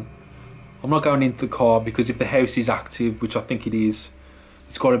so long? I'm not going into the car because if the house is active, which I think it is,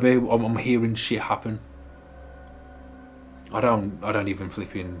 it's got to be. I'm hearing shit happen. I don't even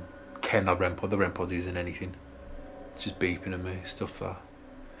flipping care that REM pod. The REM pod isn't anything. It's just beeping at me, stuff that.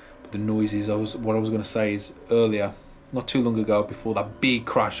 But the noises, what I was going to say is earlier, not too long ago, before that big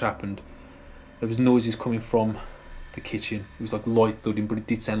crash happened, there was noises coming from the kitchen. It was like light thudding, but it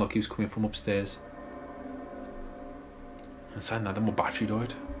did sound like it was coming from upstairs. And saying that, then my battery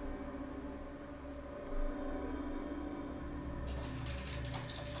died.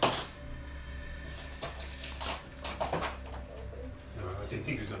 No, I didn't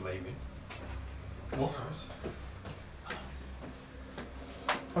think he was going to leave me. What?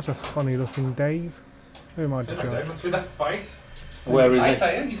 That's a funny looking Dave. Who am I to judge? What's with that face? Where is I it?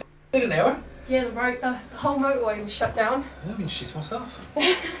 tell you, you said an hour. Yeah, the whole motorway was shut down. I've been shit myself.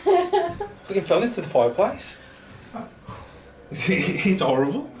 Fucking fell into the fireplace. It's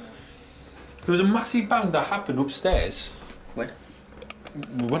horrible. There was a massive bang that happened upstairs.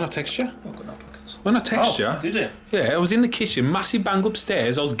 When I text you? Oh, got no pockets. When I text you? Did you? Yeah, I was in the kitchen, massive bang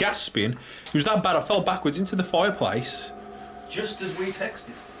upstairs, I was gasping. It was that bad I fell backwards into the fireplace. Just as we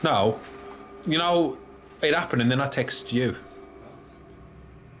texted. No. You know, it happened and then I texted you.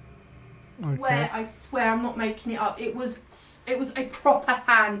 Okay. Where I swear I'm not making it up. It was a proper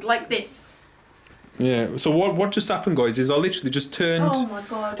hand like this. Yeah, so what just happened, guys, is I literally just turned... Oh my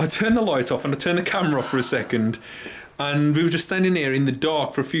god. I turned the light off and I turned the camera off for a second, and we were just standing there in the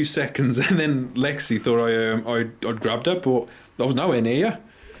dark for a few seconds, and then Lexi thought I'd grabbed her, but I was nowhere near you.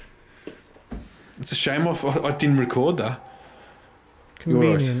 It's a shame I didn't record that.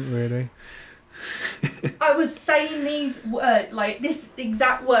 Convenient, really. I was saying these words, like this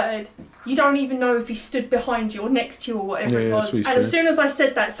exact word. You don't even know if he stood behind you or next to you or whatever it was. That's what he And as said. soon as I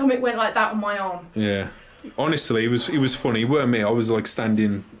said that, something went like that on my arm. Yeah. Honestly, it was funny. It weren't me. I was like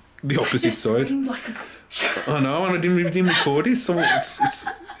standing the opposite Just side. screamed like a... I know, and I didn't record it, so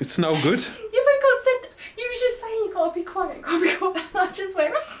it's no good. Yeah, but God said you was just saying you gotta be quiet. I just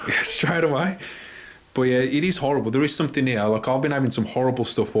went. straight away. But yeah, it is horrible. There is something here. Like, I've been having some horrible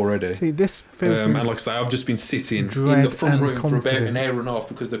stuff already. See, this film. And like I say, I've just been sitting in Dread the front and room for about confident. an hour and a half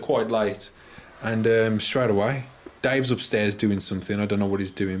because they're quite late. And straight away, Dave's upstairs doing something. I don't know what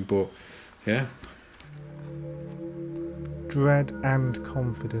he's doing, but yeah. Dread and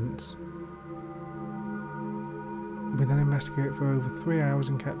confidence. We then investigate for over 3 hours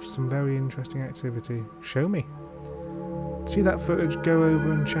and capture some very interesting activity. Show me. To see that footage, go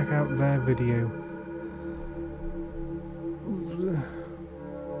over and check out their video.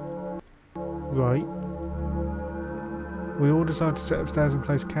 Right. We all decided to sit upstairs and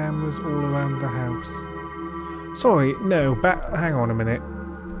place cameras all around the house. Sorry, no, hang on a minute.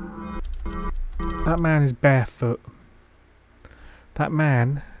 That man is barefoot. That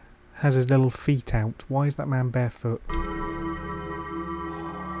man has his little feet out. Why is that man barefoot?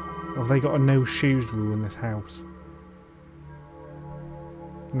 Have they got a no shoes rule in this house?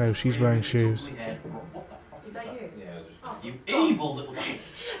 No, she's wearing shoes. Is that you? Yeah, Oh, you for evil God's little shit.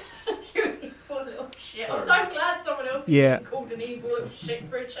 sake. You evil little shit. I'm so Sorry. glad someone else is Yeah. being called an evil little shit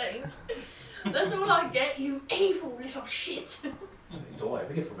for a change. That's all I get, you evil little shit. It's all I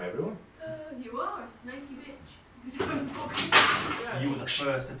ever get from everyone. You are a snaky bitch. You were the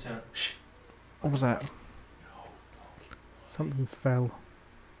first to turn. What was that? Something fell.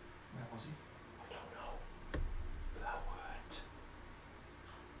 Where was he? I don't know. That word.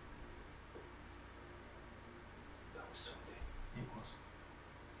 That was something. It was.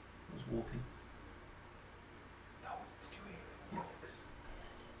 It was walking. No, did you hear it? Alex?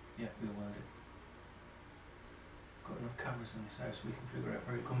 Yeah, we all heard it. Got enough cameras in this house we can figure out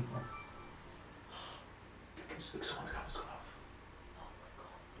where it come from. Someone's camera's gone off. Oh my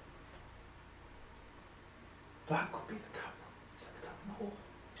god. That could be the camera. Is that the camera in the hall?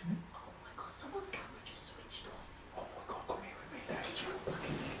 What do you mean? Oh my god, someone's camera just switched off. Oh my god, come here with me now. Did you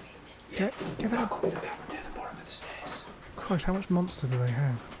fucking hear it? Get That out. could be the camera down the bottom of the stairs. Christ, how much monster do they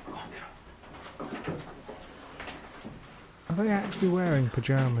have? Come on, get up. Are they actually wearing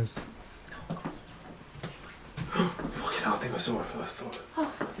pyjamas? Fucking hell, I think I saw it. I thought.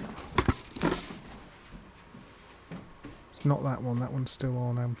 It's not that one. That one's still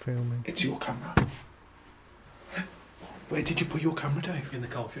on. I'm filming. It's your camera. Where did you put your camera, Dave? In the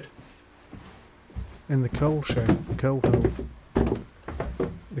coal shed. In the coal show. The coal hole.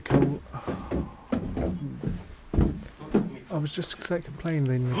 The coal... I was just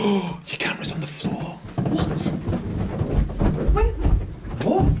complaining. Oh, your camera's on the floor. Wait,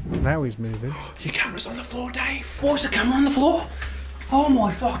 What? Now he's moving. Your camera's on the floor, Dave. What's the camera on the floor? Oh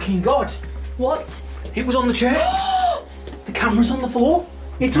my fucking god. what? It was on the chair. The camera's on the floor.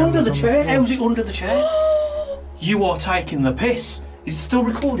 It's under Camera's the on the chair. floor. How's it under the chair? You are taking the piss. Is it still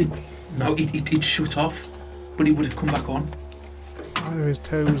recording? No, it shut off, but it would have come back on. Why are his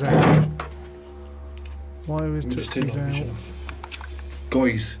toes out? Why are his Just turn tootsies the vision out? off.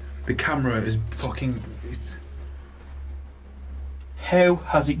 Guys, the camera is fucking. It's, How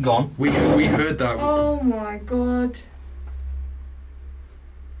has it gone? we heard that. Oh my god.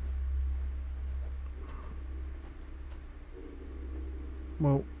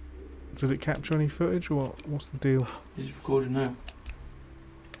 Well, did it capture any footage or what? What's the deal? It's recording now.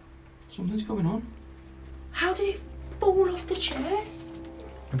 Something's going on. How did it fall off the chair?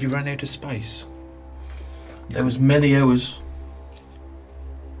 Have you run out of space? There was many hours.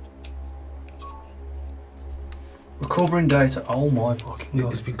 Recovering data. Oh my fucking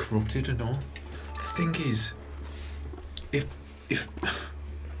god. It's been corrupted and all. The thing is, if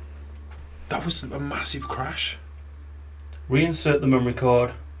that was a massive crash. Reinsert the memory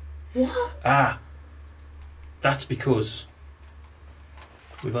card. What? Ah. That's because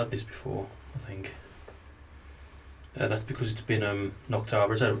we've had this before, I think. That's because it's been knocked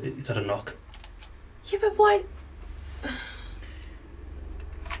over. It's had a knock. Yeah, but why?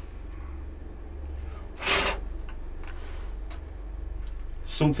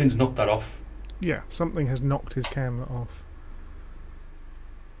 Something's knocked that off. Yeah, something has knocked his camera off.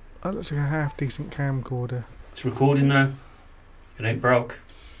 That looks like a half decent camcorder. It's recording now. It ain't broke.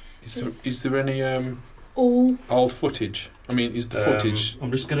 Is there any All. old footage? I mean, is the footage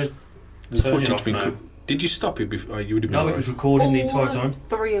I'm just gonna the turn it footage off been? now. Did you stop it before? Oh, you would have been. No, it alright. was recording the entire time,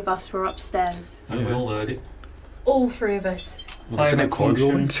 Three of us were upstairs. and we all heard it. All three of us. Well, isn't Playback it quite function.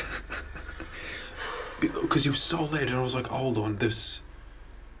 ruined? Because it was so late, and I was like, hold on, this.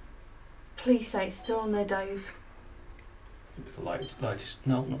 Please say it's still on there, Dave. The latest.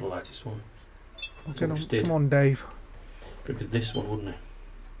 No, not the latest one. That's Get what we on, just did. come on, Dave. It'd be this one, wouldn't it?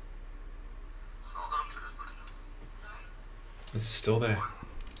 It's still there.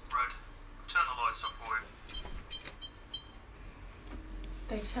 Fred, turn the lights off for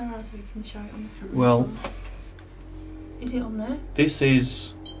Dave, turn around so we can show it on the camera. Well, is it on there? this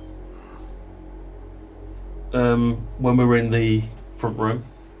is when we were in the front room.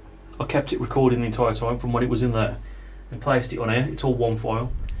 I kept it recording the entire time from when it was in there and placed it on here. It's all one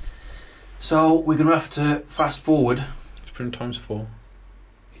file. So we're going to have to fast forward. It's put in ×4.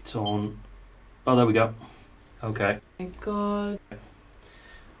 It's on. Oh, there we go. Okay. Oh my god.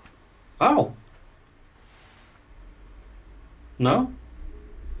 Oh. No,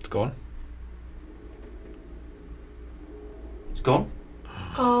 It's gone. it's gone.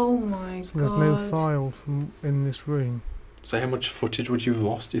 Oh my So god. there's no file from in this room. So how much footage would you have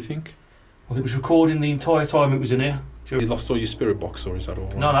lost, do you think? Well, it was recording the entire time it was in here. You lost all your spirit box, or is that all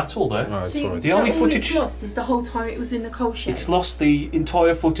right? No, that's all there. Oh, it's See, alright. The only all footage- it's lost is the whole time it was in the coal shed. It's lost the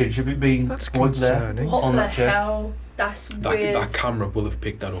entire footage of it being That's right there concerning. What on the that chair. hell? That's That, weird. that camera will have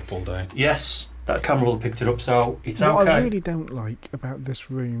picked that up all day. Yes, that camera will have picked it up, so it's What okay. I really don't like about this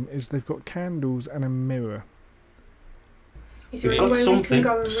room is they've got candles and a mirror, Is there We've any got way we something-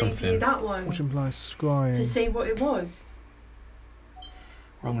 can go and something. review that one which implies to scrying. see what it was?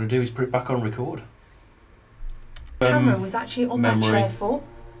 What I'm going to do is put it back on record. Camera was actually on memory. that chair for.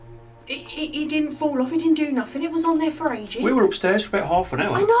 It didn't fall off. It didn't do nothing. It was on there for ages. We were upstairs for about half an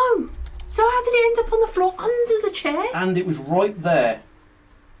hour. I know. So how did it end up on the floor under the chair? And it was right there.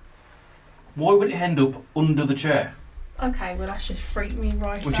 Why would it end up under the chair? Okay, well that's just freaked me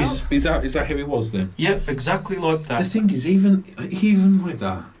right Which out. Is that how it was then? Yep, exactly like The that. thing is, even like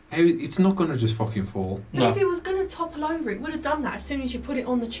that, it's not going to just fucking fall. And if it was going to topple over, it would have done that as soon as you put it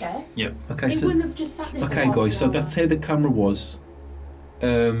on the chair. Okay, It wouldn't have just sat there. for okay, half guys. So an hour. that's how the camera was.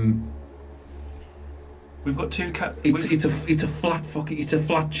 We've got two It's a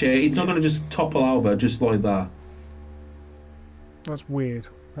flat chair. It's not going to just topple over just like that. That's weird.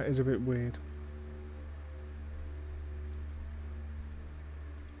 That is a bit weird.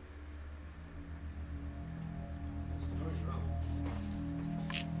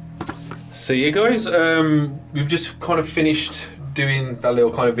 So yeah, guys, we've just kind of finished doing that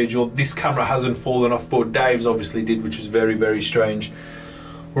little kind of visual. This camera hasn't fallen off, but Dave's obviously did, which was very, very strange.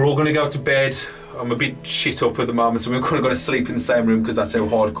 We're all going to go to bed. I'm a bit shit up at the moment, so we're kind of going to sleep in the same room because that's how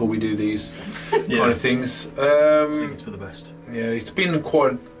hardcore we do these kind of things. I think it's for the best. Yeah, it's been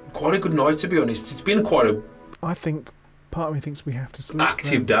quite a good night, to be honest. It's been quite a I think part of me thinks we have to sleep.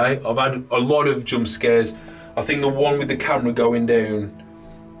 active day. I've had a lot of jump scares. I think the one with the camera going down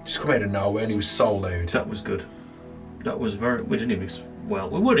just come out of nowhere, and he was so loud. That was good. That was very. We didn't even. Well,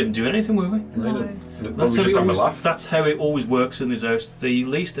 we wouldn't even do anything, were we? No. We just having a laugh. That's how it always works in this house. The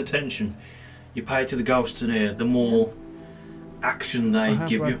least attention you pay to the ghosts in here, the more action I they have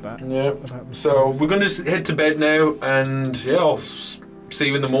give read you. that Yeah. about the So stairs. we're going to head to bed now, and yeah, I'll see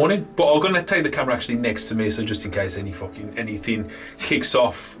you in the morning. But I'm going to take the camera actually next to me, so just in case anything kicks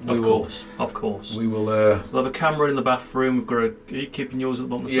off, Of course. we will. We'll have a camera in the bathroom. We've got a. Are you keeping yours at the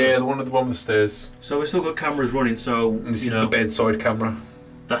bottom of the Yeah, stairs? the one at the bottom of the stairs. So we've still got cameras running. So And this you is know the bedside camera.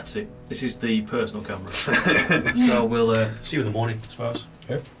 that's it. This is the personal camera. So we'll see you in the morning, I suppose.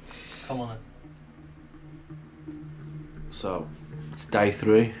 Yep. Come on then. So it's day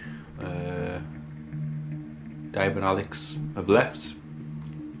 3. Dave and Alex have left.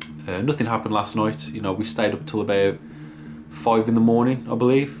 Nothing happened last night. You know, we stayed up till about 5 in the morning, I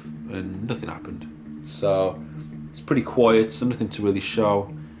believe, and nothing happened. So it's pretty quiet. So nothing to really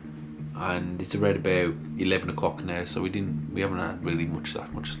show. And it's around about 11 o'clock now. So we haven't had really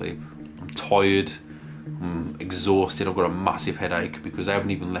that much sleep. I'm tired. I'm exhausted. I've got a massive headache because I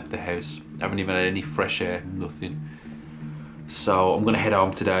haven't even left the house. I haven't even had any fresh air. Nothing. So I'm gonna head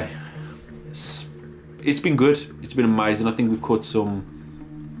home today. It's been good. It's been amazing. I think we've caught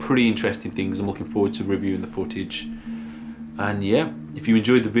some pretty interesting things. I'm looking forward to reviewing the footage. And yeah, if you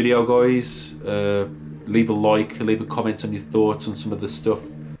enjoyed the video, guys, leave a like, leave a comment on your thoughts on some of the stuff.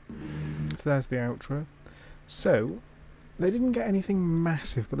 So there's the outro. So they didn't get anything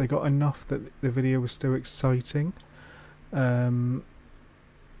massive, but they got enough that the video was still exciting. Yeah.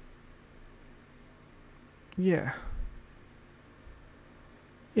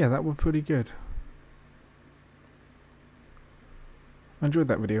 Yeah, that were pretty good. I enjoyed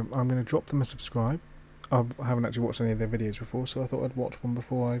that video. I'm going to drop them a subscribe. I haven't actually watched any of their videos before, so I thought I'd watch one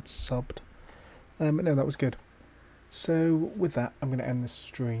before I subbed. But no, that was good. So with that, I'm going to end this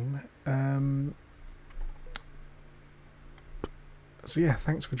stream. So yeah,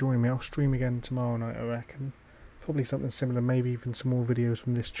 thanks for joining me. I'll stream again tomorrow night, I reckon. Probably something similar, maybe even some more videos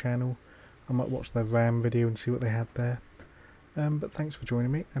from this channel. I might watch their RAM video and see what they had there. But thanks for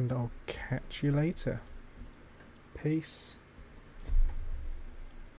joining me, and I'll catch you later. Peace.